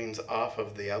seedlings off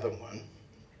of the other one.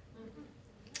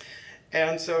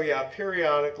 And so, yeah,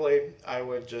 periodically I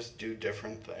would just do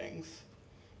different things.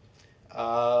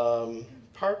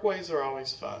 Parkways are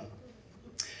always fun.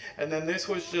 And then this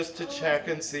was just to check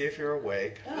and see if you're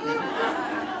awake.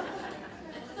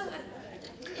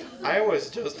 I was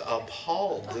just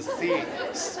appalled to see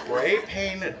spray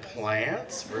painted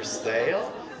plants for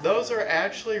sale. Those are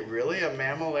actually really a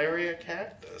mammillaria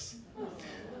cactus.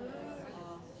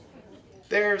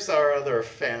 There's our other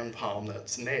fan palm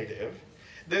that's native.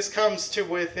 This comes to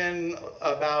within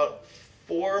about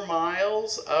 4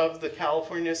 miles of the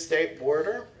California state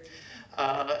border.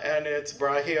 And it's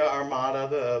Brahia armata,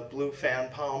 the blue fan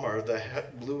palm, or the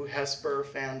blue Hesper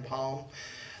fan palm.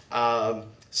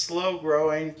 Slow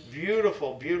growing,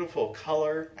 beautiful, beautiful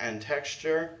color and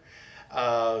texture.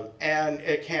 And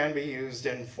it can be used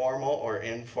in formal or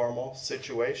informal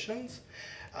situations.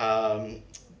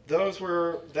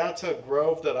 That's a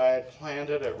grove that I had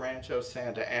planted at Rancho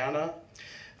Santa Ana.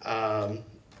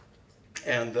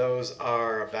 And those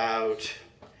are about,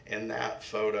 in that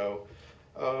photo,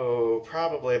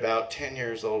 probably about 10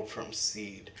 years old from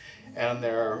seed. And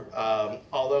they're,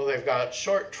 although they've got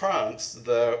short trunks,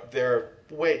 they're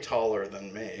way taller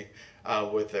than me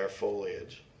with their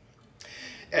foliage.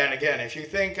 And again, if you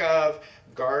think of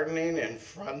gardening in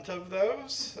front of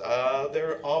those,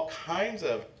 there are all kinds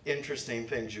of interesting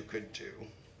things you could do.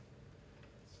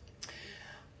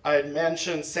 I had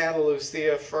mentioned Santa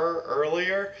Lucia fir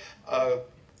earlier.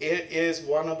 It is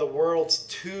one of the world's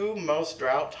 2 most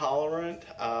drought-tolerant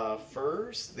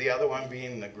firs, the other one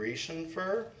being the Grecian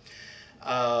fir.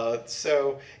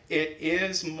 So it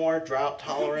is more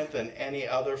drought-tolerant than any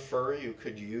other fir you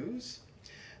could use.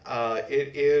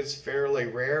 It is fairly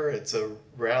rare. It's a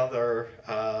rather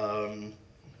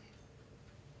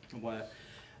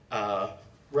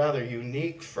rather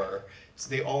unique fir. It's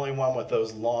the only one with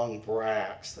those long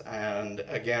bracts, and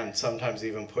again, sometimes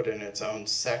even put in its own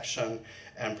section,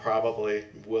 and probably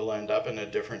will end up in a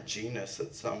different genus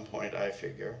at some point, I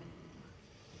figure.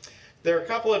 There are a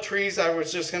couple of trees I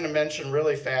was just going to mention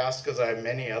really fast because I have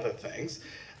many other things.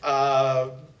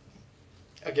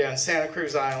 Again, Santa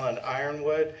Cruz Island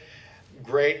ironwood,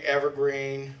 great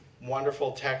evergreen,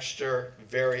 wonderful texture,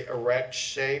 very erect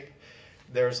shape.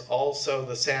 There's also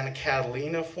the Santa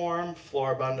Catalina form,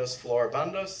 Floribundus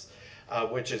floribundus,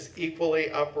 which is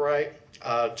equally upright,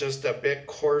 just a bit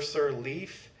coarser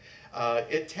leaf.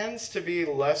 It tends to be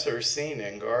lesser seen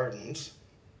in gardens.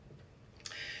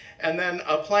 And then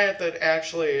a plant that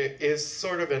actually is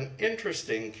sort of an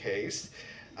interesting case.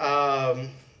 All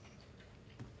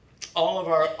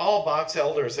box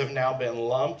elders have now been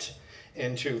lumped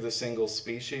into the single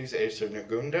species, Acer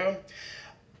negundo.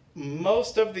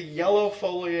 Most of the yellow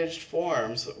foliaged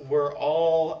forms were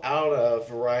all out of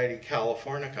variety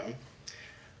Californicum.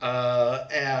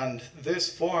 And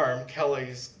this form,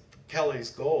 Kelly's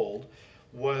Gold,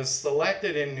 was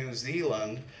selected in New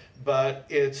Zealand, but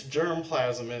its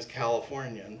germplasm is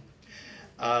Californian.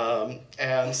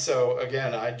 And so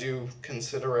again, I do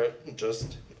consider it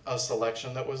just a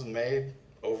selection that was made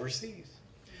overseas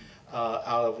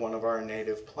out of one of our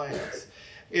native plants.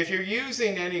 If you're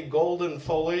using any golden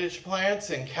foliage plants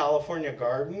in California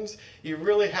gardens, you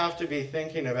really have to be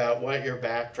thinking about what your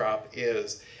backdrop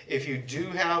is. If you do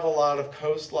have a lot of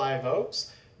coast live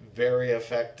oaks, very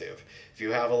effective. If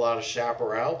you have a lot of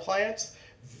chaparral plants,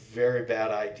 very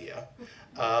bad idea.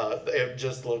 It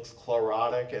just looks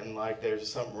chlorotic and like there's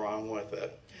something wrong with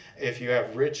it. If you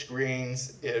have rich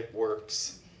greens, it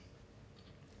works.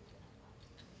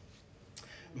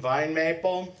 Vine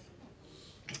maple.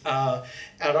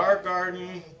 At our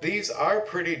garden, these are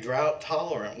pretty drought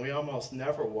tolerant. We almost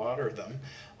never water them,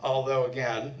 although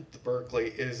again, Berkeley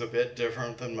is a bit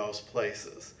different than most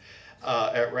places.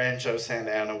 At Rancho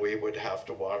Santa Ana, we would have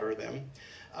to water them.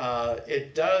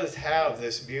 It does have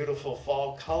this beautiful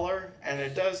fall color, and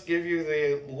it does give you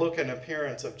the look and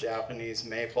appearance of Japanese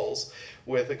maples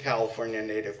with a California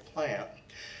native plant.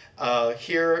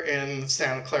 Here in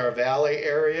Santa Clara Valley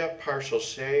area, partial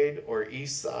shade or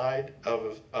east side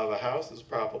of a house is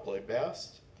probably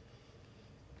best.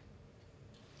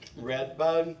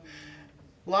 Redbud.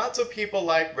 Lots of people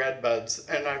like redbuds,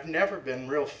 and I've never been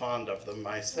real fond of them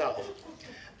myself.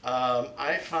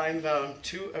 I find them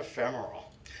too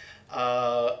ephemeral.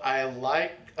 I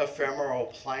like ephemeral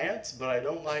plants, but I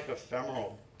don't like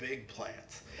ephemeral big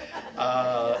plants.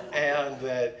 And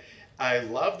that I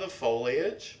love the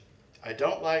foliage. I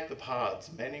don't like the pods.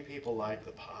 Many people like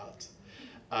the pods.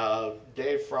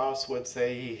 Dave Frost would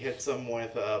say he hits them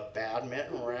with a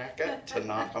badminton racket to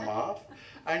knock them off.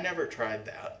 I never tried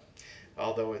that,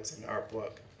 although it's in our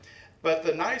book. But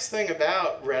the nice thing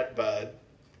about redbud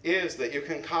is that you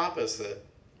can coppice it,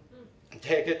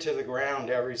 take it to the ground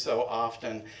every so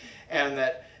often, and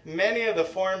that many of the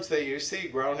forms that you see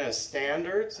grown as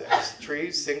standards, as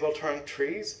trees, single trunk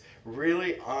trees,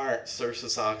 really aren't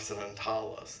Cercis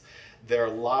occidentalis. There are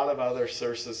a lot of other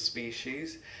Cercis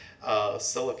species,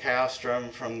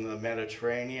 Silicastrum from the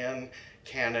Mediterranean,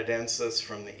 Canadensis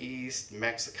from the east,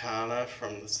 Mexicana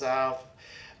from the south,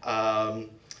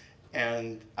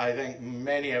 and I think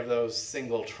many of those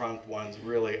single trunk ones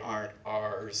really aren't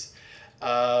ours.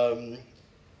 And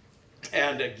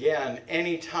again,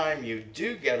 anytime you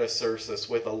do get a Cercis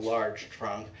with a large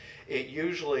trunk, it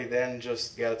usually then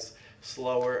just gets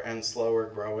slower and slower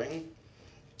growing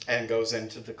and goes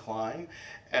into decline.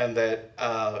 And that,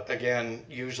 again,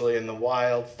 usually in the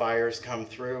wild, fires come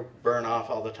through, burn off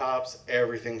all the tops,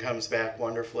 everything comes back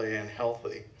wonderfully and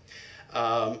healthy.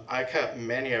 I cut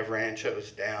many of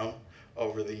Ranchos down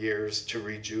over the years to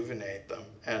rejuvenate them,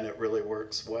 and it really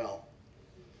works well.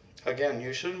 Again,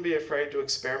 you shouldn't be afraid to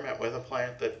experiment with a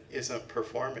plant that isn't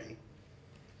performing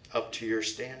up to your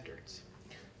standards,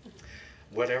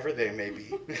 whatever they may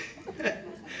be.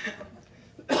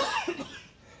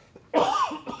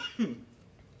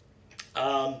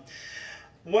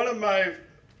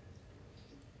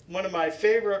 One of my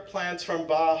favorite plants from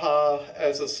Baja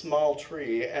as a small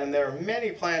tree, and there are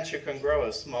many plants you can grow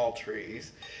as small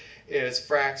trees, is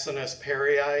Fraxinus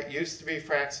perryi. It used to be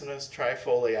Fraxinus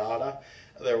trifoliata.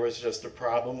 There was just a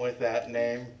problem with that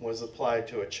name, was applied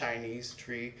to a Chinese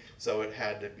tree, so it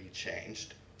had to be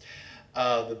changed.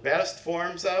 The best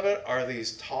forms of it are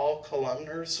these tall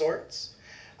columnar sorts.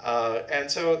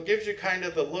 And so it gives you kind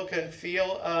of the look and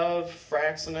feel of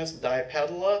Fraxinus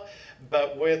dipetala,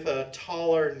 but with a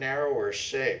taller, narrower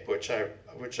shape, which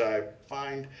I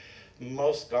find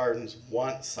most gardens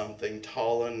want something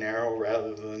tall and narrow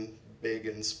rather than big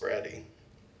and spready.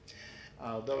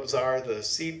 Those are the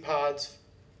seed pods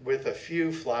with a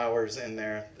few flowers in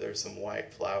there. There's some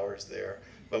white flowers there,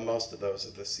 but most of those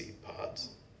are the seed pods.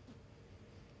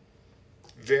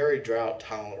 Very drought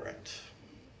tolerant.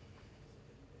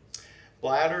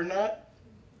 Bladdernut.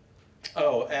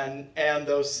 Oh, and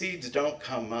those seeds don't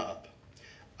come up.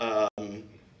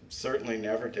 Certainly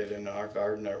never did in our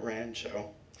garden at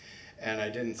Rancho. And I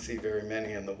didn't see very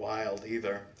many in the wild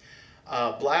either.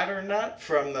 Bladdernut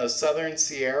from the Southern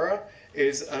Sierra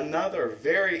is another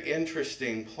very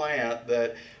interesting plant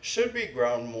that should be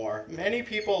grown more. Many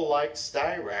people like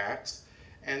styrax,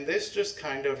 and this just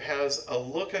kind of has a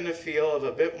look and a feel of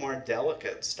a bit more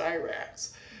delicate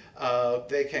styrax.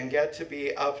 They can get to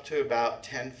be up to about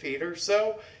 10 feet or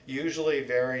so, usually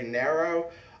very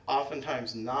narrow,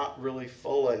 oftentimes not really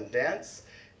full and dense.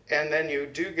 And then you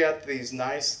do get these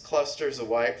nice clusters of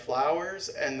white flowers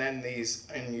and then these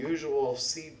unusual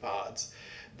seed pods.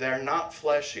 They're not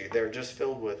fleshy, they're just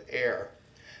filled with air.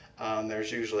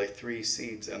 There's usually 3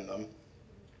 seeds in them.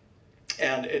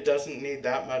 And it doesn't need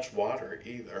that much water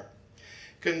either.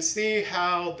 You can see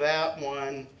how that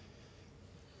one,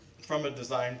 from a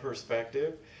design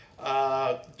perspective,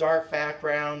 dark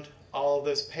background, all of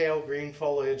this pale green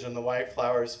foliage and the white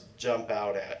flowers jump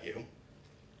out at you.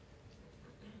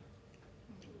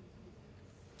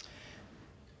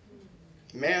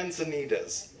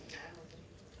 Manzanitas.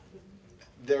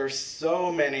 There's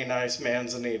so many nice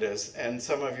manzanitas, and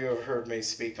some of you have heard me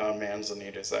speak on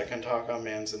manzanitas. I can talk on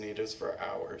manzanitas for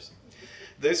hours.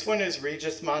 This one is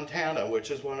Regis montana,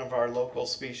 which is one of our local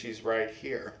species right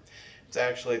here. It's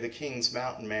actually the Kings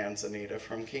Mountain manzanita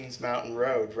from Kings Mountain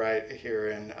Road right here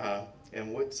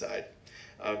in Woodside,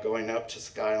 going up to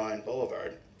Skyline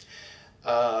Boulevard.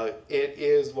 It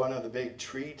is one of the big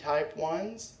tree type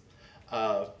ones.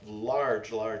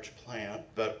 Large plant,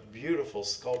 but beautiful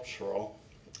sculptural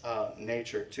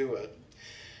nature to it.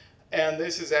 And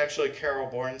this is actually Carol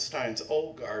Bornstein's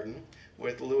old garden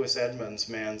with Louis Edmonds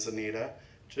manzanita,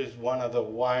 which is one of the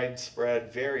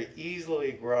widespread, very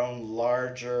easily grown,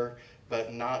 larger,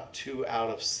 but not too out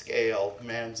of scale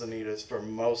manzanitas for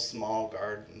most small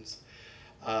gardens.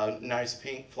 Nice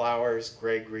pink flowers,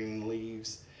 gray-green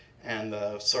leaves, and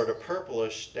the sort of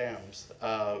purplish stems.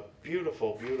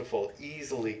 Beautiful, beautiful,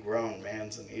 easily grown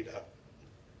manzanita.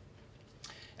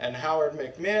 And Howard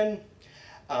McMinn,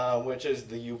 which is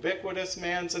the ubiquitous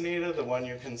manzanita, the one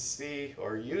you can see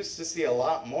or used to see a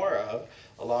lot more of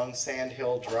along Sand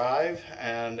Hill Drive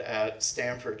and at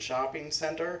Stanford Shopping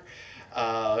Center,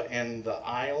 in the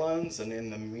islands and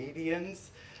in the medians.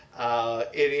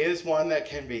 It is one that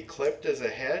can be clipped as a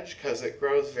hedge because it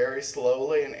grows very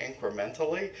slowly and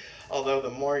incrementally, although the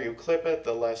more you clip it,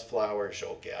 the less flowers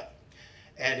you'll get.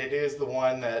 And it is the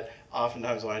one that,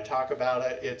 oftentimes when I talk about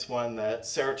it, it's one that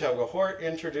Saratoga Hort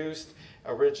introduced.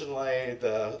 Originally,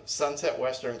 the Sunset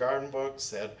Western Garden book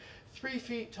said 3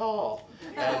 feet tall.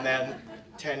 And then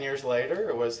 10 years later,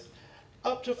 it was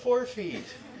up to 4 feet.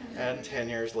 And 10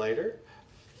 years later,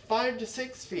 5 to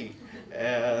 6 feet.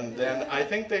 And then I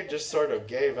think they just sort of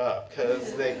gave up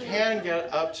because they can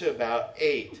get up to about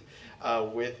 8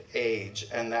 with age.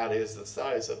 And that is the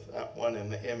size of that one in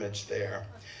the image there.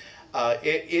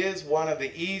 It is one of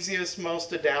the easiest,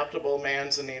 most adaptable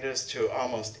manzanitas to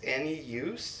almost any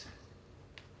use,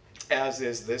 as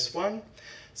is this one,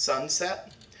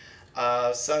 Sunset.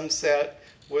 Sunset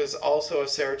was also a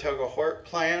Saratoga Hort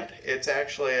plant. It's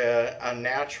actually a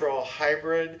natural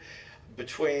hybrid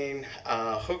between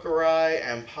Hookeri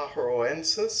and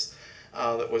Pajaroensis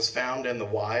that was found in the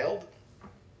wild.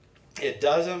 It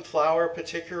doesn't flower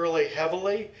particularly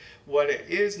heavily. What it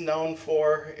is known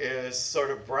for is sort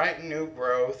of bright new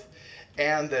growth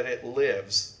and that it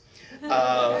lives.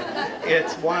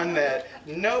 It's one that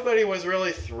nobody was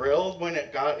really thrilled when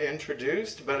it got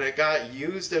introduced, but it got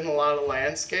used in a lot of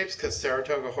landscapes because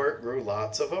Saratoga Hort grew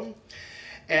lots of them.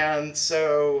 And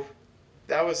so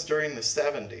that was during the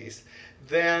 70s.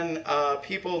 Then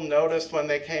people noticed when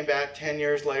they came back 10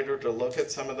 years later to look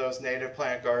at some of those native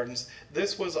plant gardens,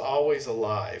 this was always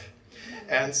alive.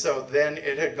 And so then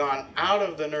it had gone out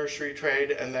of the nursery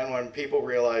trade, and then when people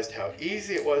realized how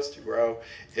easy it was to grow,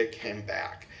 it came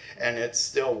back. And it's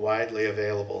still widely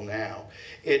available now.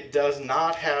 It does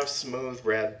not have smooth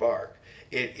red bark.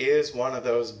 It is one of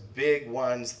those big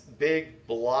ones, big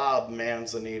blob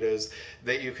manzanitas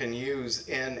that you can use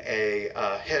in a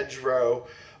hedgerow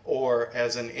or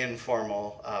as an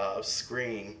informal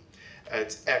screen.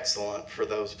 It's excellent for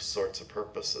those sorts of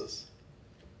purposes.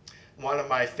 One of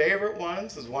my favorite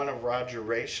ones is one of Roger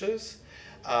Raish's.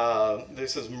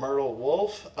 This is Myrtle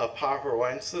Wolf, a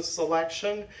Pajaroensis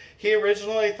selection. He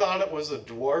originally thought it was a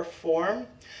dwarf form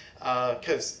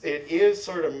because it is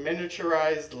sort of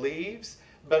miniaturized leaves,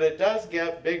 but it does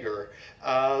get bigger.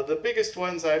 The biggest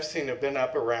ones I've seen have been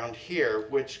up around here,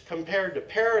 which compared to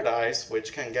Paradise,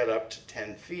 which can get up to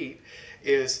 10 feet,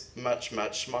 is much,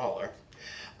 much smaller.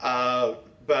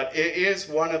 But it is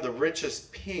one of the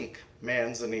richest pink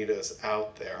manzanitas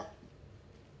out there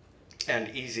and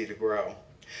easy to grow.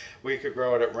 We could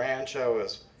grow it at Rancho,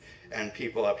 and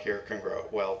people up here can grow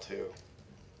it well too.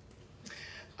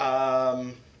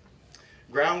 Ground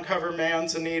cover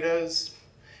manzanitas.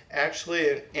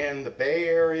 Actually, in the Bay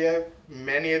Area,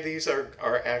 many of these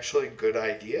are actually good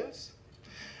ideas.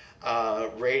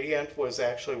 Radiant was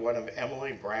actually one of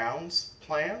Emily Brown's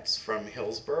plants from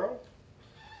Hillsborough.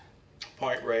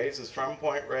 Point Reyes is from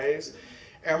Point Reyes.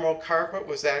 Emerald Carpet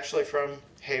was actually from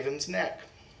Haven's Neck.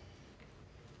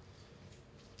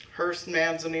 Hearst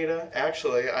manzanita,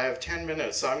 actually I have 10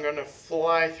 minutes, so I'm going to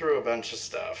fly through a bunch of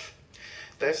stuff.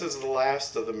 This is the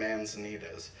last of the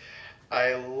manzanitas.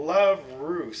 I love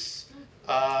Rus,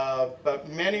 but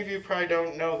many of you probably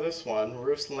don't know this one,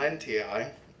 Rus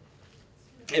lentii.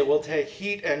 It will take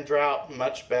heat and drought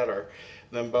much better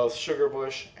than both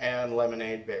sugarbush and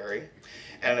lemonade berry,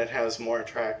 and it has more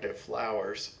attractive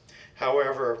flowers.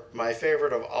 However, my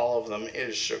favorite of all of them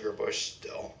is sugarbush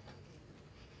still.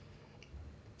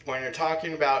 When you're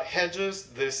talking about hedges,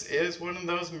 this is one of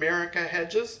those Mirica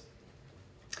hedges.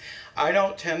 I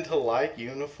don't tend to like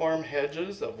uniform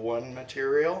hedges of one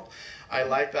material. I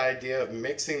like the idea of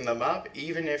mixing them up,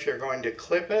 even if you're going to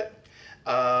clip it.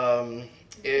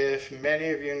 If many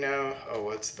of you know, oh,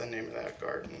 what's the name of that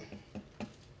garden?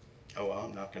 Oh, well,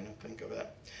 I'm not going to think of it.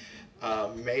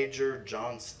 Major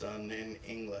Johnston in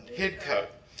England. Hidcote.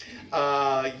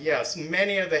 Yes,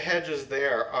 many of the hedges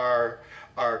there are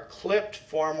clipped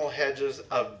formal hedges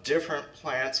of different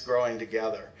plants growing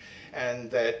together.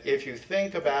 And that if you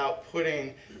think about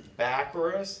putting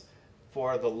Baccharis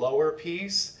for the lower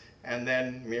piece and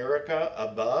then Mirica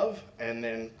above and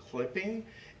then clipping,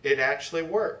 it actually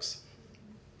works.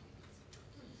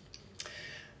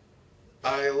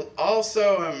 I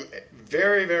also am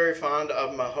very, very fond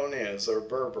of Mahonias or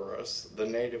Berberis, the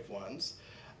native ones.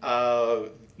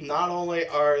 Not only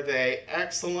are they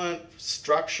excellent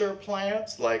structure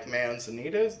plants like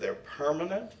manzanitas, they're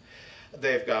permanent.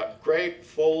 They've got great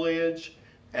foliage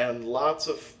and lots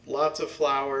of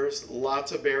flowers,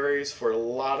 lots of berries for a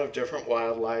lot of different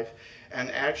wildlife. And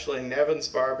actually, Nevin's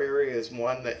barberry is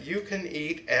one that you can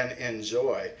eat and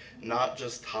enjoy, not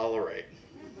just tolerate.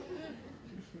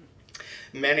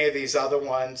 Many of these other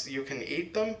ones, you can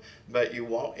eat them, but you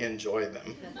won't enjoy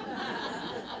them.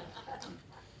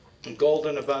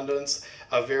 Golden Abundance,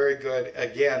 a very good,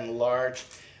 again, large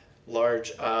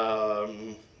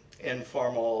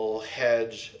informal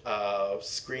hedge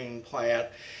screen plant.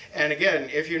 And again,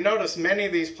 if you notice, many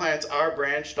of these plants are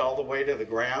branched all the way to the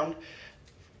ground.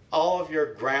 All of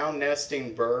your ground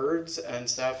nesting birds and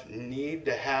stuff need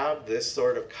to have this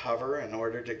sort of cover in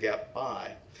order to get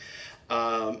by.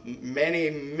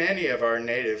 Many of our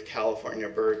native California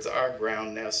birds are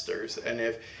ground nesters, and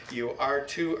if you are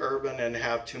too urban and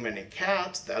have too many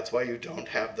cats, that's why you don't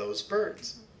have those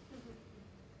birds.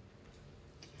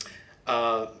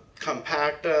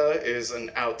 Compacta is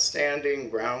an outstanding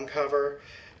ground cover.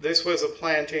 This was a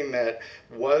planting that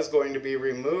was going to be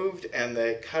removed, and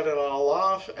they cut it all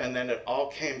off, and then it all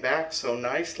came back so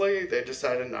nicely they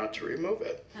decided not to remove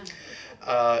it.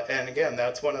 And again,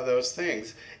 that's one of those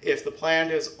things. If the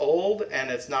plant is old and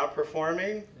it's not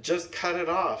performing, just cut it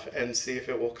off and see if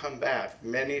it will come back.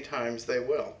 Many times they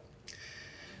will.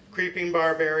 Creeping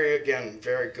barberry, again,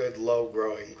 very good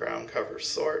low-growing ground cover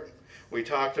sort. We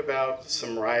talked about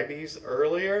some ribes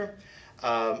earlier.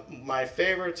 My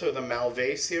favorites are the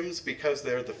Malvaceums because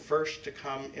they're the first to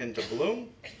come into bloom.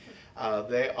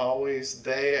 They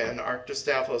and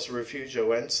Arctostaphylos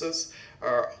refugiensis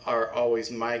are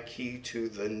always my key to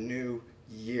the new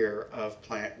year of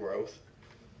plant growth.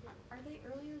 Are they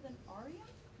earlier than Aria?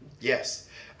 Yes,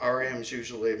 Arium's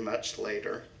usually much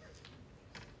later.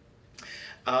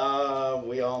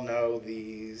 We all know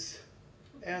these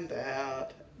and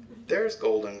that. There's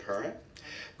golden currant.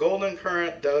 Golden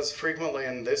currant does frequently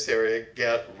in this area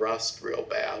get rust real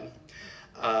bad.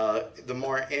 The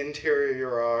more interior you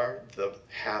are, the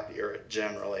happier it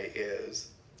generally is.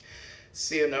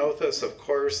 Ceanothus, of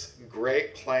course,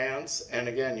 great plants, and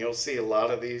again, you'll see a lot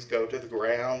of these go to the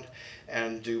ground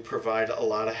and do provide a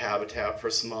lot of habitat for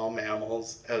small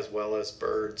mammals as well as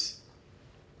birds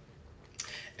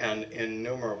and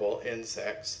innumerable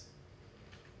insects.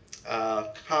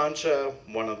 Concha,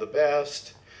 one of the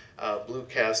best. Blue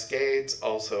Cascades,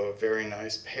 also a very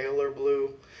nice paler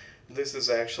blue. This is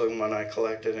actually one I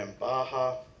collected in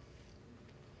Baja.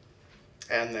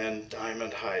 And then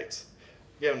Diamond Heights.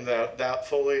 Again, that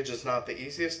foliage is not the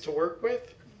easiest to work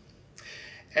with.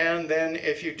 And then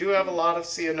if you do have a lot of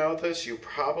Ceanothus, you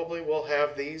probably will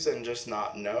have these and just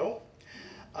not know.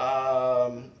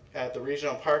 At the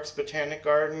Regional Parks Botanic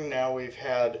Garden, now we've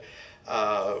had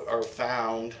or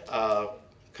found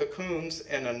cocoons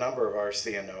in a number of our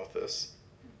Ceanothus.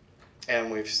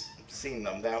 And we've seen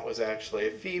them. That was actually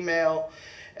a female,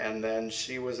 and then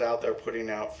she was out there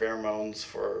putting out pheromones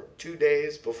for 2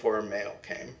 days before a male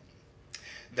came.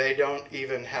 They don't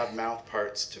even have mouth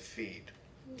parts to feed.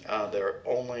 They're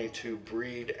only to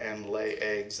breed and lay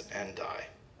eggs and die.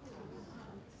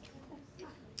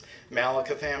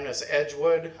 Malacathamnus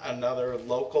Edgewood, another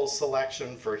local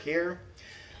selection for here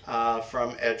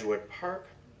from Edgewood Park.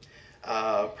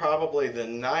 Probably the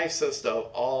nicest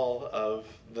of all of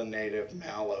the native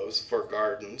mallows for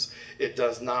gardens. It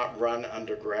does not run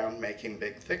underground making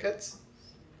big thickets.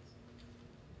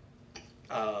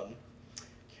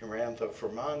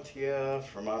 Chiranthoformantia,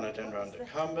 Formonodendron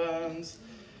decumbens,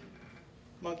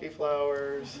 monkey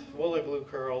flowers, woolly blue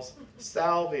curls,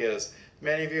 salvias.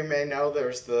 Many of you may know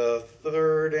there's the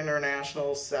 3rd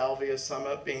International Salvia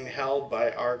Summit being held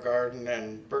by our garden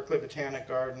and Berkeley Botanic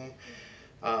Garden.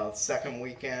 Second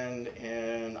weekend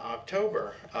in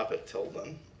October up at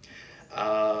Tilden.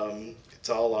 It's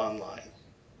all online.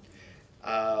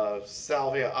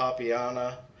 Salvia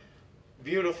apiana,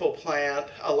 beautiful plant.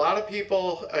 A lot of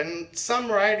people, in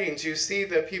some writings you see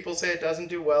that people say it doesn't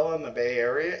do well in the Bay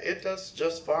Area. It does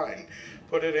just fine.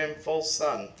 Put it in full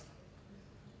sun.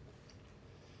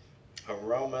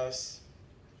 Aromas,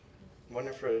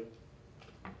 Winifred,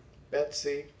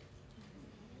 Betsy.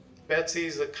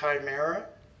 Betsy's a chimera.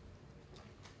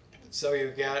 So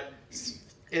you get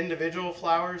individual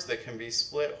flowers that can be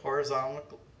split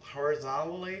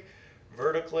horizontally,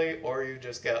 vertically, or you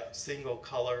just get single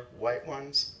color white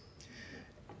ones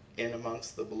in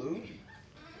amongst the blue.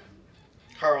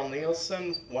 Carl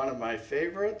Nielsen, one of my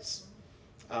favorites,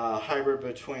 hybrid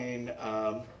between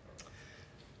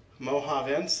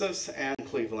Mohavensis and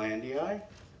Clevelandii.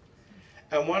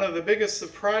 And one of the biggest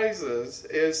surprises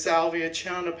is Salvia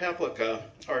Chianopeplica,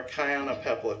 or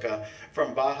Chianopeplica,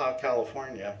 from Baja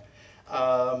California.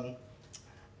 I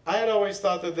had always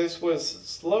thought that this was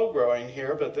slow growing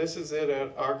here, but this is it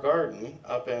at our garden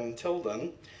up in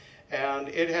Tilden. And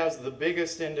it has the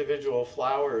biggest individual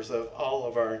flowers of all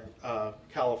of our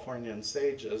Californian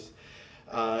sages,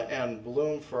 and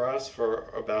bloomed for us for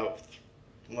about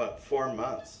 4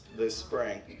 months this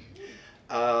spring.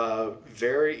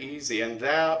 Very easy, and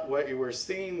that, what you were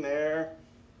seeing there,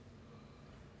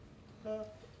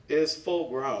 is full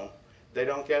grown. They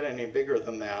don't get any bigger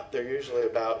than that. They're usually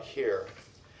about here,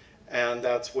 and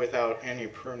that's without any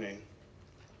pruning.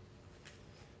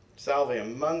 Salvia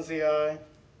munzii,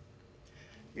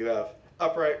 you have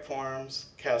upright forms,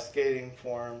 cascading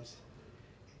forms.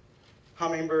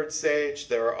 Hummingbird sage,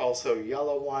 there are also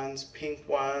yellow ones, pink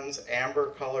ones, amber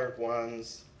colored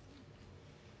ones,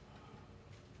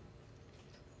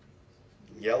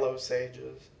 yellow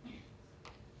sages.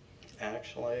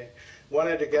 Actually,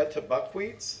 wanted to get to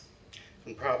buckwheats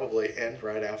and probably end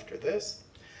right after this.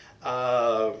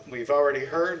 We've already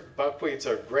heard buckwheats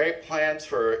are great plants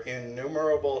for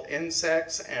innumerable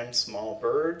insects and small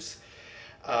birds,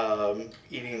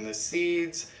 eating the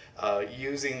seeds,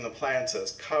 using the plants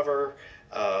as cover.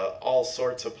 All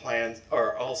sorts of plants,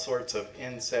 or all sorts of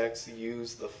insects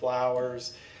use the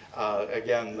flowers.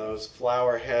 Again, those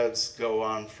flower heads go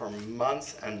on for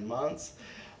months and months.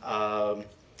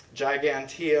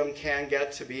 Giganteum can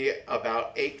get to be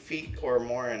about 8 feet or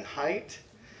more in height.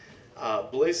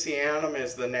 Blisianum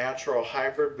is the natural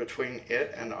hybrid between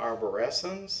it and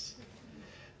arborescens.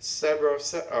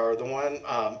 Cedros, or the one,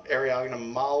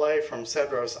 Eriogonum male from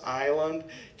Cedros Island,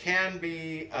 can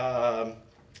be,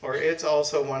 or it's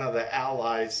also one of the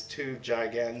allies to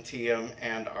Giganteum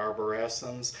and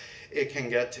arborescens. It can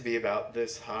get to be about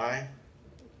this high.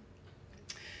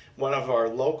 One of our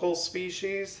local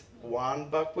species, wand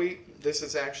buckwheat. This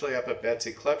is actually up at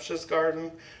Betsy Klepsch's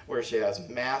garden, where she has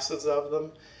masses of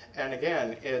them. And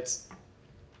again, it's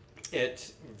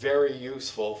very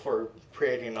useful for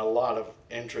creating a lot of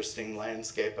interesting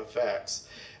landscape effects.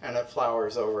 And it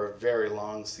flowers over a very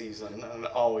long season, and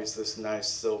always this nice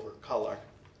silver color.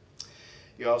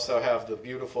 You also have the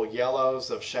beautiful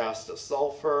yellows of Shasta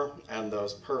sulfur and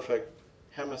those perfect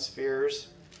hemispheres.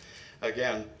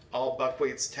 Again, all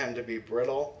buckwheats tend to be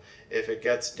brittle. If it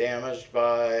gets damaged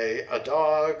by a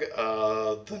dog,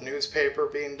 the newspaper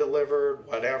being delivered,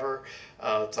 whatever,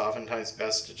 it's oftentimes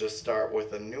best to just start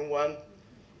with a new one.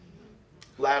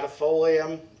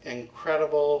 Latifolium,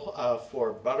 incredible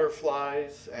for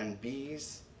butterflies and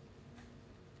bees.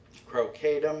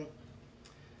 Crocatum,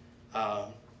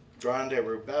 Dronde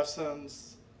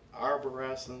rubescens,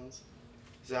 arborescens,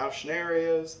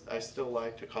 Zauschnerias. I still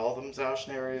like to call them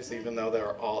Zauschnerias, even though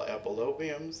they're all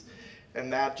epilobiums.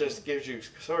 And that just gives you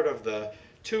sort of the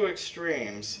two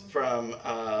extremes from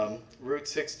Route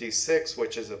 66,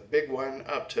 which is a big one,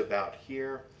 up to about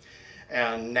here,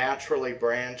 and naturally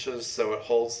branches so it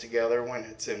holds together when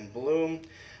it's in bloom,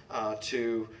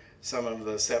 to some of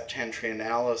the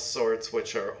septentrionalis sorts,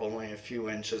 which are only a few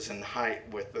inches in height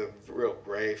with the real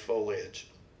gray foliage.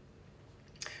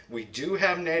 We do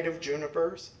have native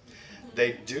junipers.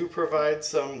 They do provide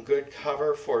some good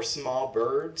cover for small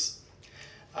birds.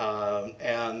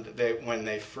 And when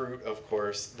they fruit, of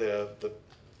course, the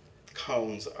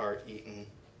cones are eaten.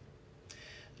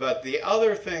 But the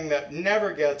other thing that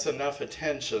never gets enough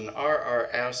attention are our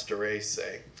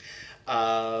Asteraceae.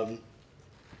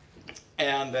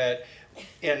 And that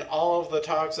in all of the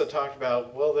talks that talked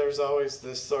about, well, there's always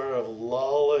this sort of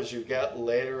lull as you get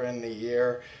later in the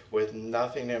year with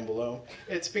nothing in bloom.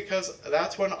 It's because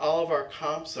that's when all of our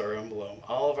comps are in bloom,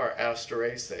 all of our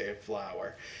Asteraceae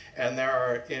flower. And there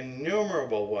are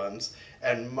innumerable ones,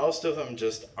 and most of them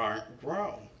just aren't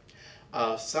grown.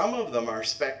 Some of them are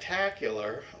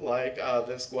spectacular, like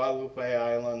this Guadalupe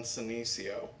Island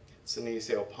Senecio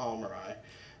palmeri.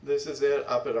 This is it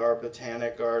up at our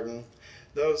botanic garden.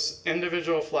 Those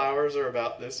individual flowers are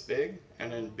about this big,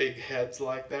 and in big heads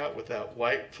like that with that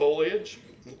white foliage.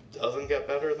 It doesn't get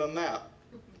better than that.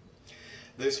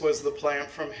 This was the plant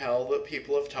from hell that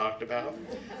people have talked about,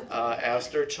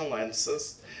 Aster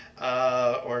chilensis,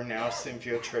 or now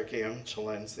Symphyotrichium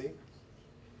chilense.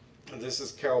 This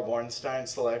is Carol Bornstein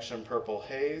selection Purple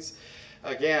Haze.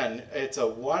 Again, it's a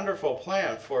wonderful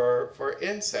plant for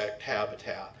insect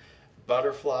habitat,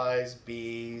 butterflies,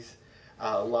 bees,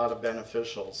 a lot of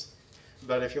beneficials.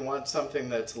 But if you want something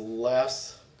that's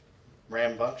less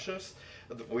rambunctious,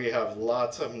 we have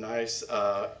lots of nice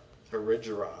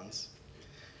erigerons,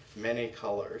 many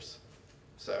colors.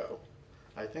 So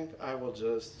I think I will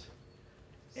just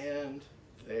end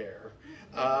there.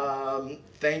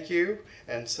 Thank you,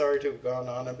 and sorry to have gone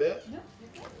on a bit.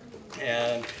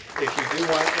 And if you do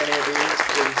want any of these,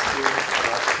 please do